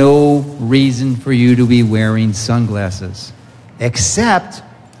like no reason for you to be wearing sunglasses, except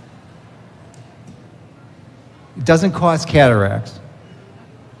doesn't cause cataracts.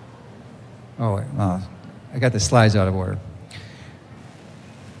 Oh, wait, I got the slides out of order.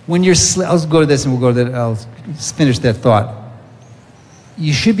 When you're, I'll go to this and we'll go to that, I'll finish that thought.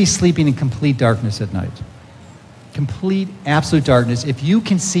 You should be sleeping in complete darkness at night. Complete, absolute darkness. If you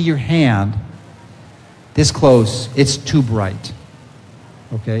can see your hand this close, it's too bright.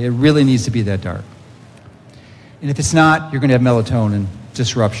 Okay, it really needs to be that dark. And if it's not, you're going to have melatonin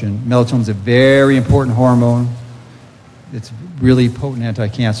disruption. Melatonin is a very important hormone. It's really potent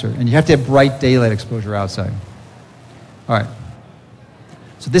anti-cancer. And you have to have bright daylight exposure outside. All right.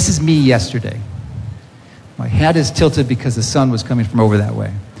 So this is me yesterday. My hat is tilted because the sun was coming from over that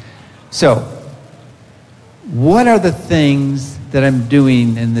way. So, what are the things that I'm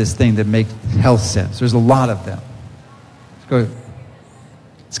doing in this thing that make health sense? There's a lot of them. Let's go.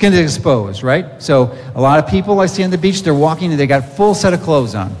 Skin is exposed, right? So a lot of people I see on the beach, they're walking and they got a full set of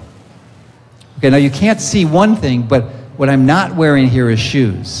clothes on. Okay, now you can't see one thing, but what I'm not wearing here is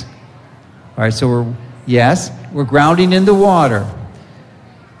shoes. All right, so we're grounding in the water.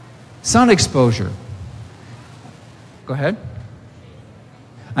 Sun exposure. Go ahead.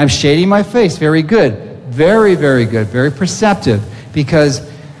 I'm shading my face. Very good. Very, very good. Very perceptive. Because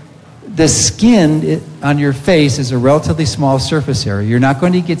the skin on your face is a relatively small surface area. You're not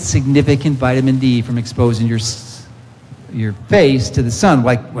going to get significant vitamin D from exposing your face to the sun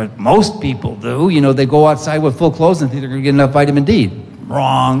like what most people do. You know, they go outside with full clothes and think they're going to get enough vitamin D.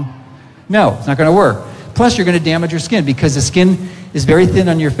 Wrong. No, it's not going to work. Plus, you're going to damage your skin because the skin is very thin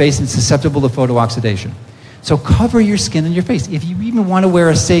on your face and susceptible to photooxidation. So cover your skin and your face. If you even want to wear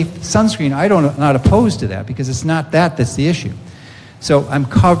a safe sunscreen, I'm not opposed to that because it's not that's the issue. So I'm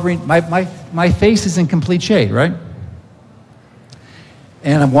covering, my face is in complete shade, right?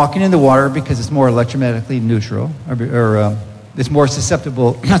 And I'm walking in the water because it's more electromagnetically neutral, or it's more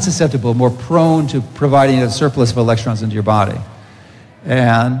susceptible, not susceptible, more prone to providing a surplus of electrons into your body.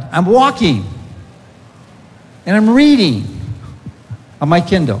 And I'm walking. And I'm reading on my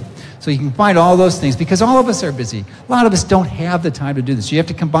Kindle. So you can find all those things because all of us are busy. A lot of us don't have the time to do this. You have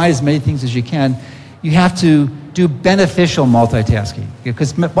to combine as many things as you can. You have to do beneficial multitasking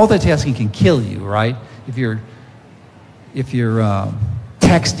because multitasking can kill you, right? If you're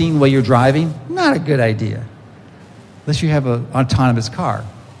texting while you're driving, not a good idea, unless you have an autonomous car.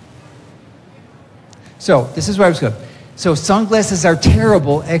 So this is where I was going. So sunglasses are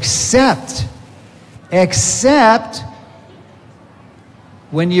terrible, except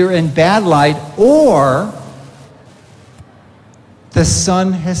when you're in bad light or the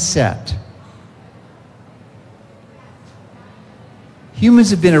sun has set.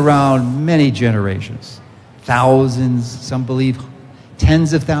 Humans have been around many generations. Thousands, some believe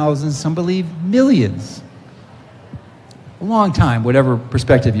tens of thousands, some believe millions. A long time, whatever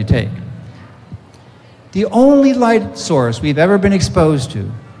perspective you take. The only light source we've ever been exposed to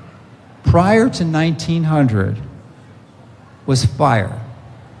prior to 1900 was fire.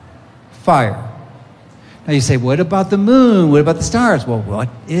 Fire. Now you say, what about the moon? What about the stars? Well, what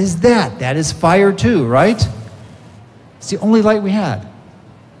is that? That is fire too, right? It's the only light we had.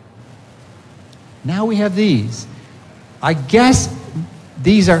 Now we have these. I guess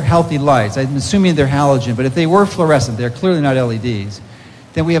these are healthy lights. I'm assuming they're halogen, but if they were fluorescent, they're clearly not LEDs,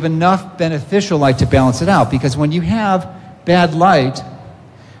 then we have enough beneficial light to balance it out. Because when you have bad light,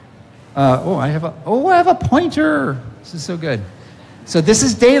 I have a pointer. This is so good. So this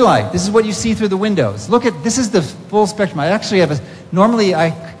is daylight. This is what you see through the windows. Look at, this is the full spectrum. I actually have normally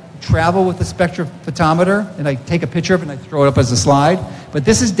I travel with the spectrophotometer and I take a picture of it and I throw it up as a slide. But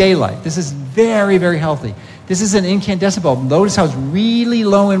this is daylight. This is very, very healthy. This is an incandescent bulb. Notice how it's really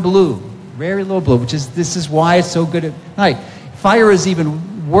low in blue. Very low blue, this is why it's so good at night. Fire is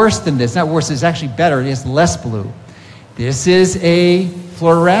even worse than this. Not worse, it's actually better. It has less blue. This is a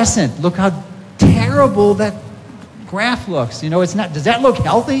fluorescent. Look how terrible that graph looks. You know, it's not, does that look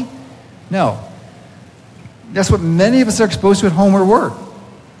healthy? No. That's what many of us are exposed to at home or work.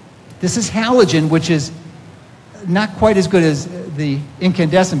 This is halogen, which is not quite as good as the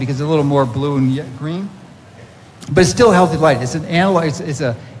incandescent because it's a little more blue and green, but it's still healthy light. It's an analog, it's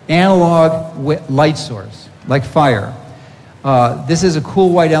an analog light source, like fire. This is a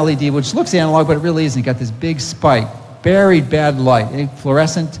cool white LED, which looks analog, but it really isn't. It got this big spike, very bad light,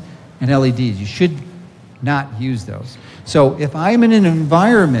 fluorescent and LEDs. You should not use those. So if I'm in an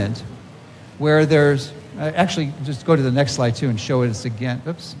environment where there's, actually just go to the next slide too and show us again.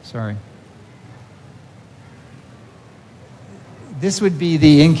 Oops, sorry. This would be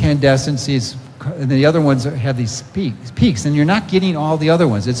the incandescencies, and the other ones have these peaks, and you're not getting all the other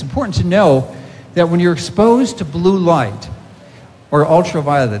ones. It's important to know that when you're exposed to blue light, or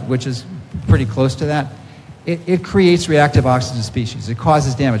ultraviolet, which is pretty close to that, it creates reactive oxygen species. It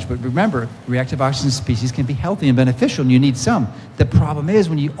causes damage. But remember, reactive oxygen species can be healthy and beneficial, and you need some. The problem is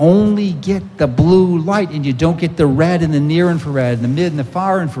when you only get the blue light and you don't get the red and the near infrared and the mid and the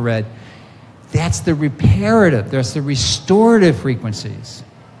far infrared, that's the reparative, that's the restorative frequencies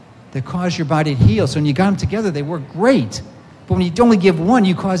that cause your body to heal. So when you got them together, they work great. But when you only give one,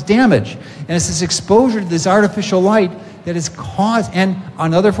 you cause damage. And it's this exposure to this artificial light that is caused. And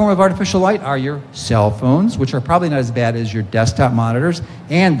another form of artificial light are your cell phones, which are probably not as bad as your desktop monitors.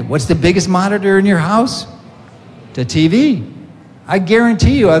 And what's the biggest monitor in your house? The TV. I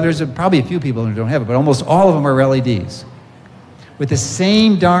guarantee you, there's probably a few people who don't have it, but almost all of them are LEDs with the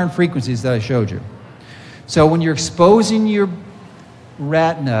same darn frequencies that I showed you. So when you're exposing your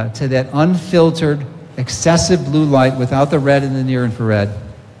retina to that unfiltered, excessive blue light without the red and the near infrared,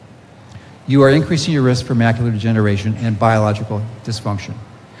 you are increasing your risk for macular degeneration and biological dysfunction.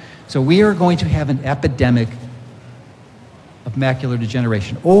 So we are going to have an epidemic of macular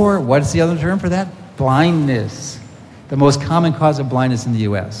degeneration. Or, what is the other term for that? Blindness. The most common cause of blindness in the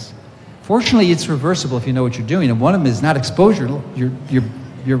US. Fortunately, it's reversible if you know what you're doing, and one of them is not exposure,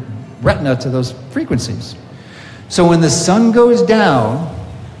 your retina to those frequencies. So when the sun goes down,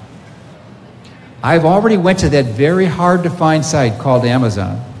 I've already went to that very hard to find site called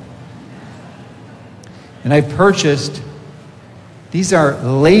Amazon. And I purchased, these are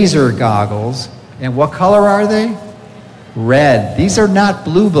laser goggles, and what color are they? Red. These are not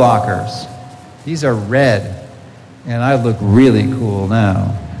blue blockers. These are red. And I look really cool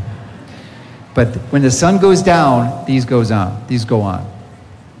now. But when the sun goes down, these go on.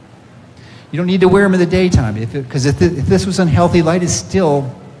 You don't need to wear them in the daytime, because if this was unhealthy light, it's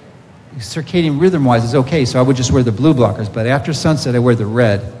still, circadian rhythm-wise, is okay, so I would just wear the blue blockers. But after sunset, I wear the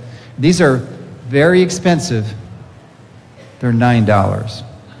red. These are very expensive. They're $9.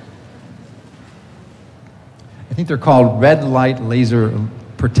 I think they're called red light laser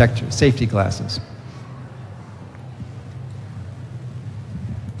protector, safety glasses.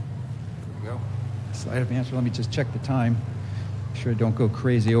 There we go. Slide of answer. Let me just check the time. Make sure I don't go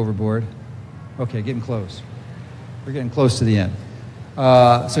crazy overboard. Okay, getting close. We're getting close to the end.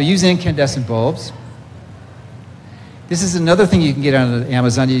 So use incandescent bulbs. This is another thing you can get on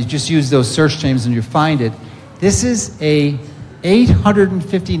Amazon. You just use those search names and you find it. This is a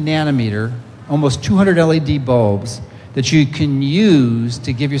 850 nanometer, almost 200 LED bulbs that you can use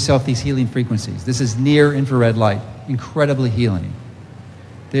to give yourself these healing frequencies. This is near infrared light, incredibly healing.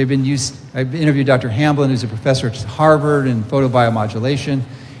 They've been used, I've interviewed Dr. Hamblin, who's a professor at Harvard in photobiomodulation,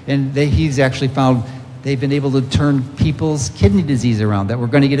 and he's actually found they've been able to turn people's kidney disease around that were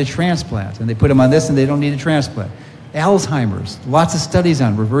going to get a transplant, and they put them on this and they don't need a transplant. Alzheimer's, lots of studies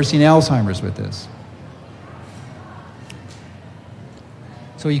on reversing Alzheimer's with this.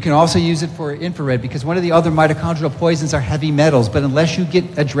 So you can also use it for infrared, because one of the other mitochondrial poisons are heavy metals, but unless you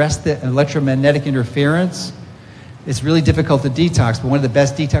address the electromagnetic interference, it's really difficult to detox. But one of the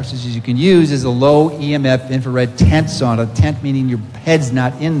best detoxes you can use is a low EMF infrared tent sauna. Tent meaning your head's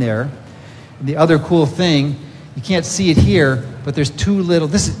not in there. And the other cool thing, you can't see it here, but there's two little,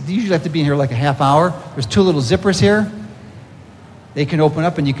 you usually have to be in here like a half hour. There's two little zippers here. They can open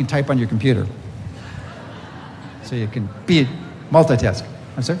up and you can type on your computer. So you can multitask.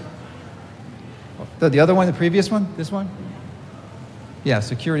 I'm sorry? The other one, the previous one? This one? Yeah,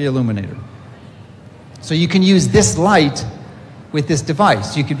 security illuminator. So you can use this light with this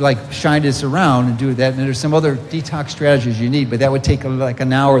device. You could like shine this around and do that, and there's some other detox strategies you need, but that would take like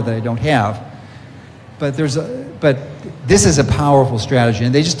an hour that I don't have. But this is a powerful strategy,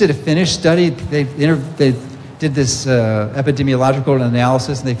 and they just did a Finnish study. They did this epidemiological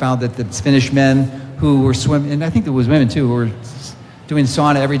analysis, and they found that the Finnish men who were swimming, and I think there was women too, who were doing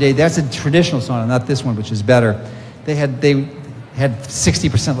sauna every day. That's a traditional sauna, not this one, which is better. They had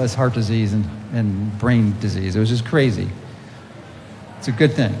 60% less heart disease and brain disease. It was just crazy. It's a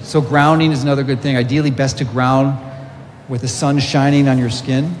good thing. So grounding is another good thing. Ideally best to ground with the sun shining on your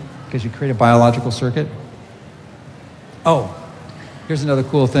skin, because you create a biological circuit. Oh, here's another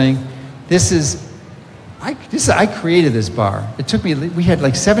cool thing. I created this bar. It took me, we had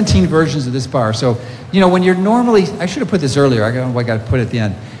like 17 versions of this bar. So, when you're normally, I should have put this earlier, I got to put it at the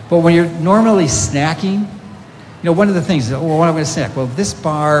end. But when you're normally snacking, one of the things is, what am I going to snack? Well, this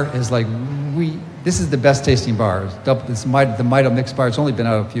bar is like, this is the best tasting bar. The Mito Mix bar, it's only been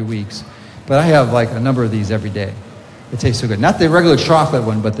out a few weeks. But I have like a number of these every day. It tastes so good. Not the regular chocolate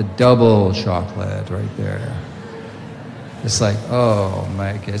one, but the double chocolate right there. It's like, oh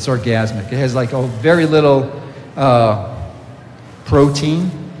my God, it's orgasmic. It has like very little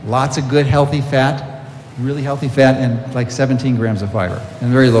protein, lots of good healthy fat, really healthy fat, and like 17 grams of fiber,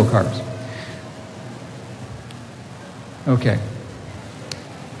 and very low carbs. Okay.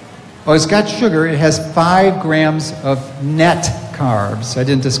 Oh, it's got sugar. It has 5 grams of net carbs. I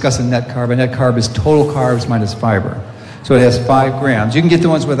didn't discuss a net carb. A net carb is total carbs minus fiber. So it has 5 grams. You can get the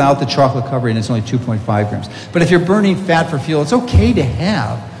ones without the chocolate covering, and it's only 2.5 grams. But if you're burning fat for fuel, it's okay to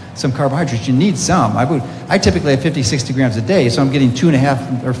have some carbohydrates. You need some. I typically have 50, 60 grams a day, so I'm getting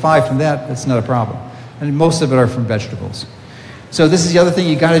 2.5 or 5 from that. That's not a problem. And most of it are from vegetables. So this is the other thing.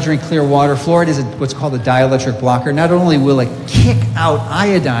 You got to drink clear water. Fluoride is what's called a dielectric blocker. Not only will it kick out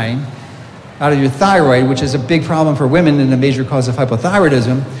iodine out of your thyroid, which is a big problem for women and a major cause of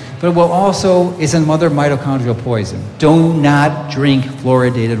hypothyroidism, but it will also is another mitochondrial poison. Do not drink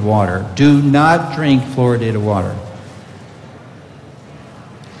fluoridated water. Do not drink fluoridated water.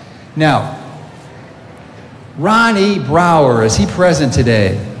 Now, Ronnie Brower, is he present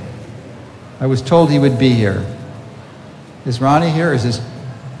today? I was told he would be here. Is Ronnie here?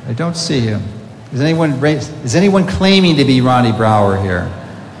 I don't see him. Is anyone claiming to be Ronnie Brower here?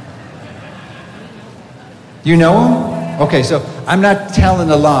 You know him? Okay, so I'm not telling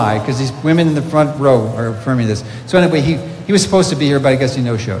a lie because these women in the front row are affirming this. So anyway, he was supposed to be here, but I guess he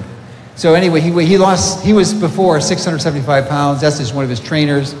no-showed. So anyway, he was before 675 pounds. That's just one of his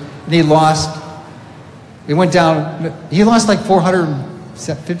trainers. And he lost like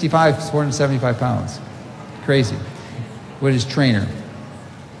 475 pounds. Crazy. With his trainer.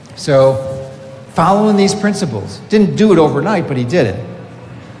 So following these principles. Didn't do it overnight, but he did it.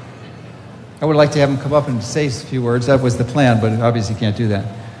 I would like to have him come up and say a few words. That was the plan, but obviously can't do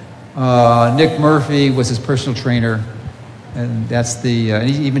that. Nick Murphy was his personal trainer. And that's and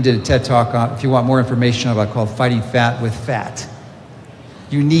he even did a TED Talk on, if you want more information about, called Fighting Fat with Fat.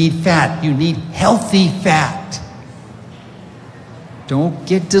 You need fat. You need healthy fat. Don't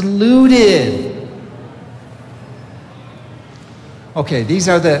get diluted. Okay, these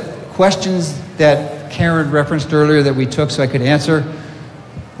are the questions that Karen referenced earlier that we took so I could answer.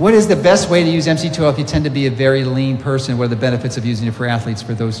 What is the best way to use MC2 if you tend to be a very lean person? What are the benefits of using it for athletes,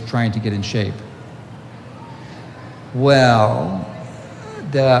 for those trying to get in shape? Well,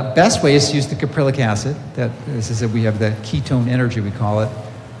 the best way is to use the caprylic acid. We have the ketone energy, we call it.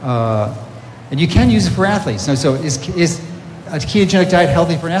 And you can use it for athletes. So is a ketogenic diet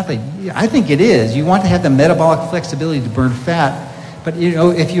healthy for an athlete? I think it is. You want to have the metabolic flexibility to burn fat. But you know,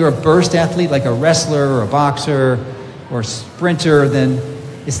 if you're a burst athlete like a wrestler or a boxer or a sprinter, then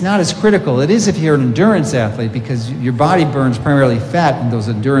it's not as critical. It is if you're an endurance athlete because your body burns primarily fat in those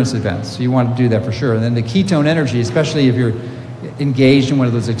endurance events. So you want to do that for sure. And then the ketone energy, especially if you're engaged in one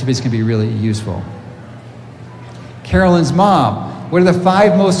of those activities, can be really useful. Carolyn's mom, what are the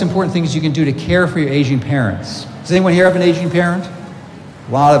 5 most important things you can do to care for your aging parents? Does anyone here have an aging parent?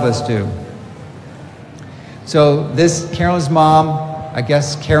 A lot of us do. So Carolyn's mom, I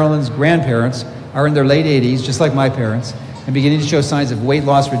guess Carolyn's grandparents, are in their late 80s, just like my parents, and beginning to show signs of weight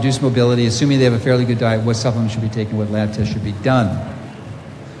loss, reduced mobility. Assuming they have a fairly good diet, what supplements should be taken, what lab tests should be done.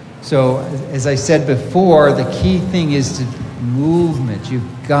 So, as I said before, the key thing is movement.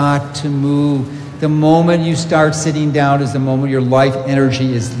 You've got to move. The moment you start sitting down is the moment your life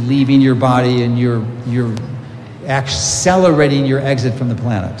energy is leaving your body and you're accelerating your exit from the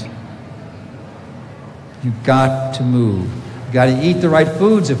planet. You've got to move. You've got to eat the right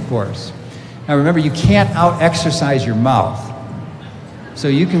foods, of course. Now remember, you can't out-exercise your mouth. So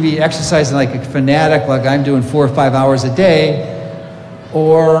you can be exercising like a fanatic, like I'm doing 4 or 5 hours a day,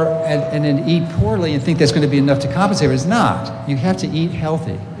 and then eat poorly and think that's going to be enough to compensate, but it's not. You have to eat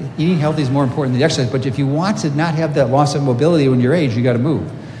healthy. Eating healthy is more important than the exercise, but if you want to not have that loss of mobility when you're age, you got to move.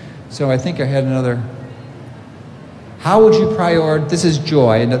 So I think I had another. How would you prioritize? This is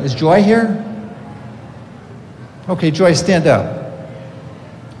Joy. Is Joy here? Okay, Joy, stand up.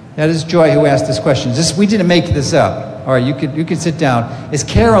 That is Joy who asked this question. We didn't make this up. All right, you can sit down. Is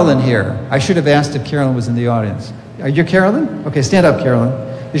Carolyn here? I should have asked if Carolyn was in the audience. Are you Carolyn? Okay, stand up, Carolyn.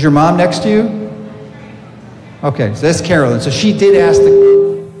 Is your mom next to you? Okay, so that's Carolyn. So she did ask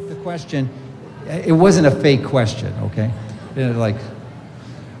the question. It wasn't a fake question, okay?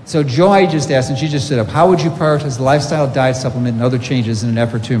 So Joy just asked, and she just stood up, how would you prioritize lifestyle, diet, supplement, and other changes in an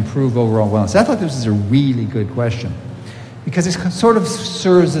effort to improve overall wellness? I thought this was a really good question because it sort of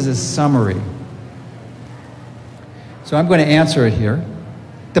serves as a summary. So I'm going to answer it here.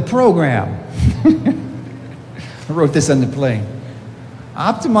 The program. I wrote this on the plane.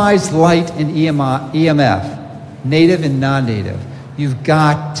 Optimize light and EMF, native and non-native. You've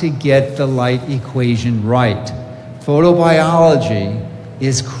got to get the light equation right. Photobiology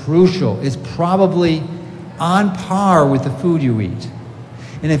is crucial. It's probably on par with the food you eat.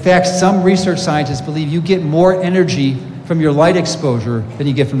 And in fact, some research scientists believe you get more energy from your light exposure than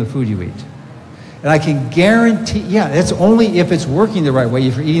you get from the food you eat. And I can guarantee, yeah, that's only if it's working the right way,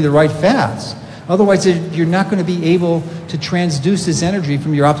 if you're eating the right fats. Otherwise, you're not going to be able to transduce this energy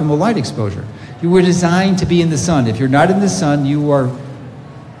from your optimal light exposure. You were designed to be in the sun. If you're not in the sun, you are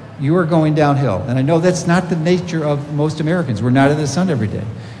going downhill. And I know that's not the nature of most Americans. We're not in the sun every day.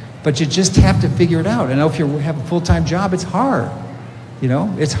 But you just have to figure it out. I know if you have a full-time job, it's hard. You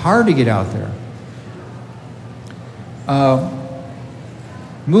know, it's hard to get out there.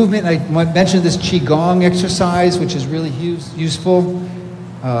 Movement, I mentioned this Qigong exercise, which is really useful.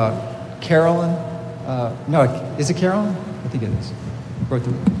 Carolyn, no, is it Carolyn? I think it is.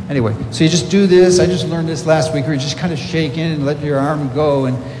 Anyway, so you just do this. I just learned this last week, where you just kind of shake in and let your arm go.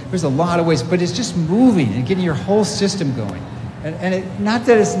 And there's a lot of ways, but it's just moving and getting your whole system going. And not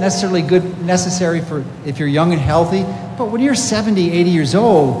that it's necessary for if you're young and healthy, but when you're 70, 80 years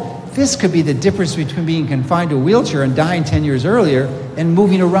old, this could be the difference between being confined to a wheelchair and dying 10 years earlier and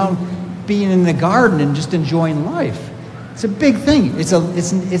moving around, being in the garden and just enjoying life. It's a big thing. It's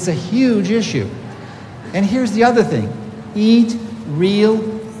a huge issue. And here's the other thing. Eat real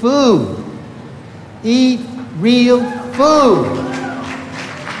food. Eat real food.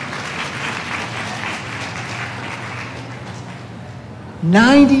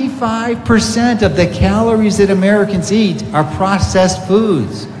 "95% of the calories that Americans eat are processed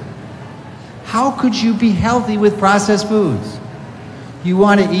foods." How could you be healthy with processed foods? You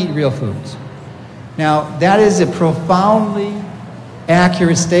want to eat real foods. Now, that is a profoundly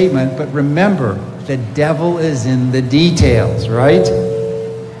accurate statement, but remember, the devil is in the details, right?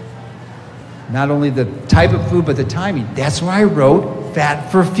 Not only the type of food, but the timing. That's why I wrote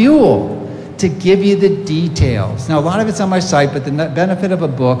Fat for Fuel, to give you the details. Now, a lot of it's on my site, but the benefit of a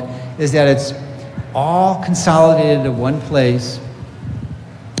book is that it's all consolidated into one place,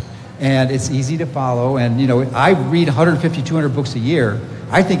 and it's easy to follow. And, you know, I read 150, 200 books a year.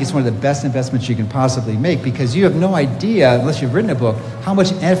 I think it's one of the best investments you can possibly make, because you have no idea, unless you've written a book, how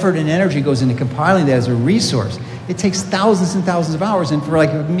much effort and energy goes into compiling that as a resource. It takes thousands and thousands of hours, and for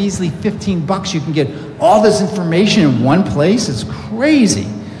like a measly $15, you can get all this information in one place. It's crazy.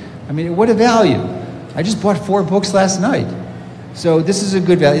 I mean, what a value. I just bought 4 books last night. So this is a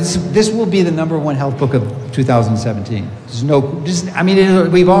good value. This will be the #1 health book of 2017.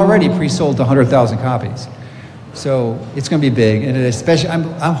 We've already pre-sold 100,000 copies. So it's going to be big, and especially,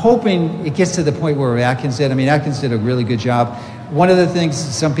 I'm hoping it gets to the point where Atkins did. I mean, Atkins did a really good job. One of the things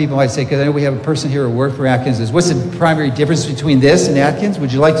some people might say, because I know we have a person here who worked for Atkins, is what's the primary difference between this and Atkins?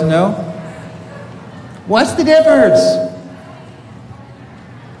 Would you like to know? What's the difference?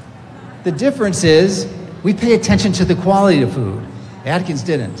 The difference is we pay attention to the quality of food. Atkins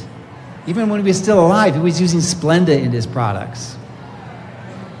didn't. Even when he was still alive, he was using Splenda in his products.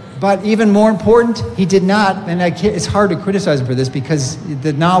 But even more important, he did not, and it's hard to criticize him for this because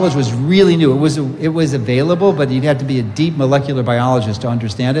the knowledge was really new. It was available, but you'd have to be a deep molecular biologist to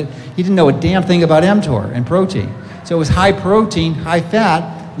understand it. He didn't know a damn thing about mTOR and protein. So it was high protein, high fat,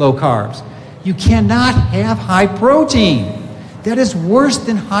 low carbs. You cannot have high protein. That is worse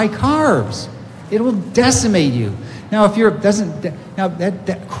than high carbs. It will decimate you. Now, if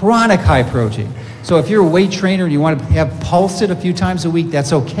that chronic high protein. So if you're a weight trainer and you want to have pulse it a few times a week,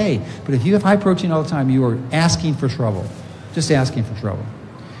 that's okay. But if you have high protein all the time, you are asking for trouble. Just asking for trouble.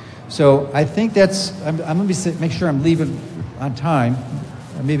 So I think I'm going to make sure I'm leaving on time.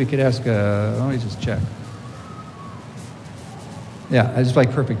 Maybe I could ask, let me just check. Yeah, I just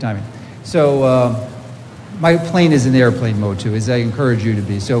like perfect timing. So my plane is in airplane mode too, as I encourage you to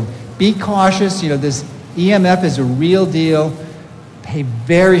be. So be cautious. You know, this EMF is a real deal. Pay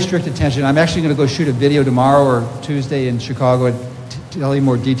very strict attention. I'm actually going to go shoot a video tomorrow or Tuesday in Chicago and tell you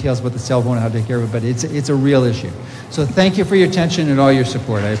more details about the cell phone and how to take care of it, but it's a real issue. So thank you for your attention and all your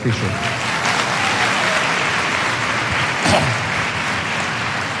support. I appreciate it.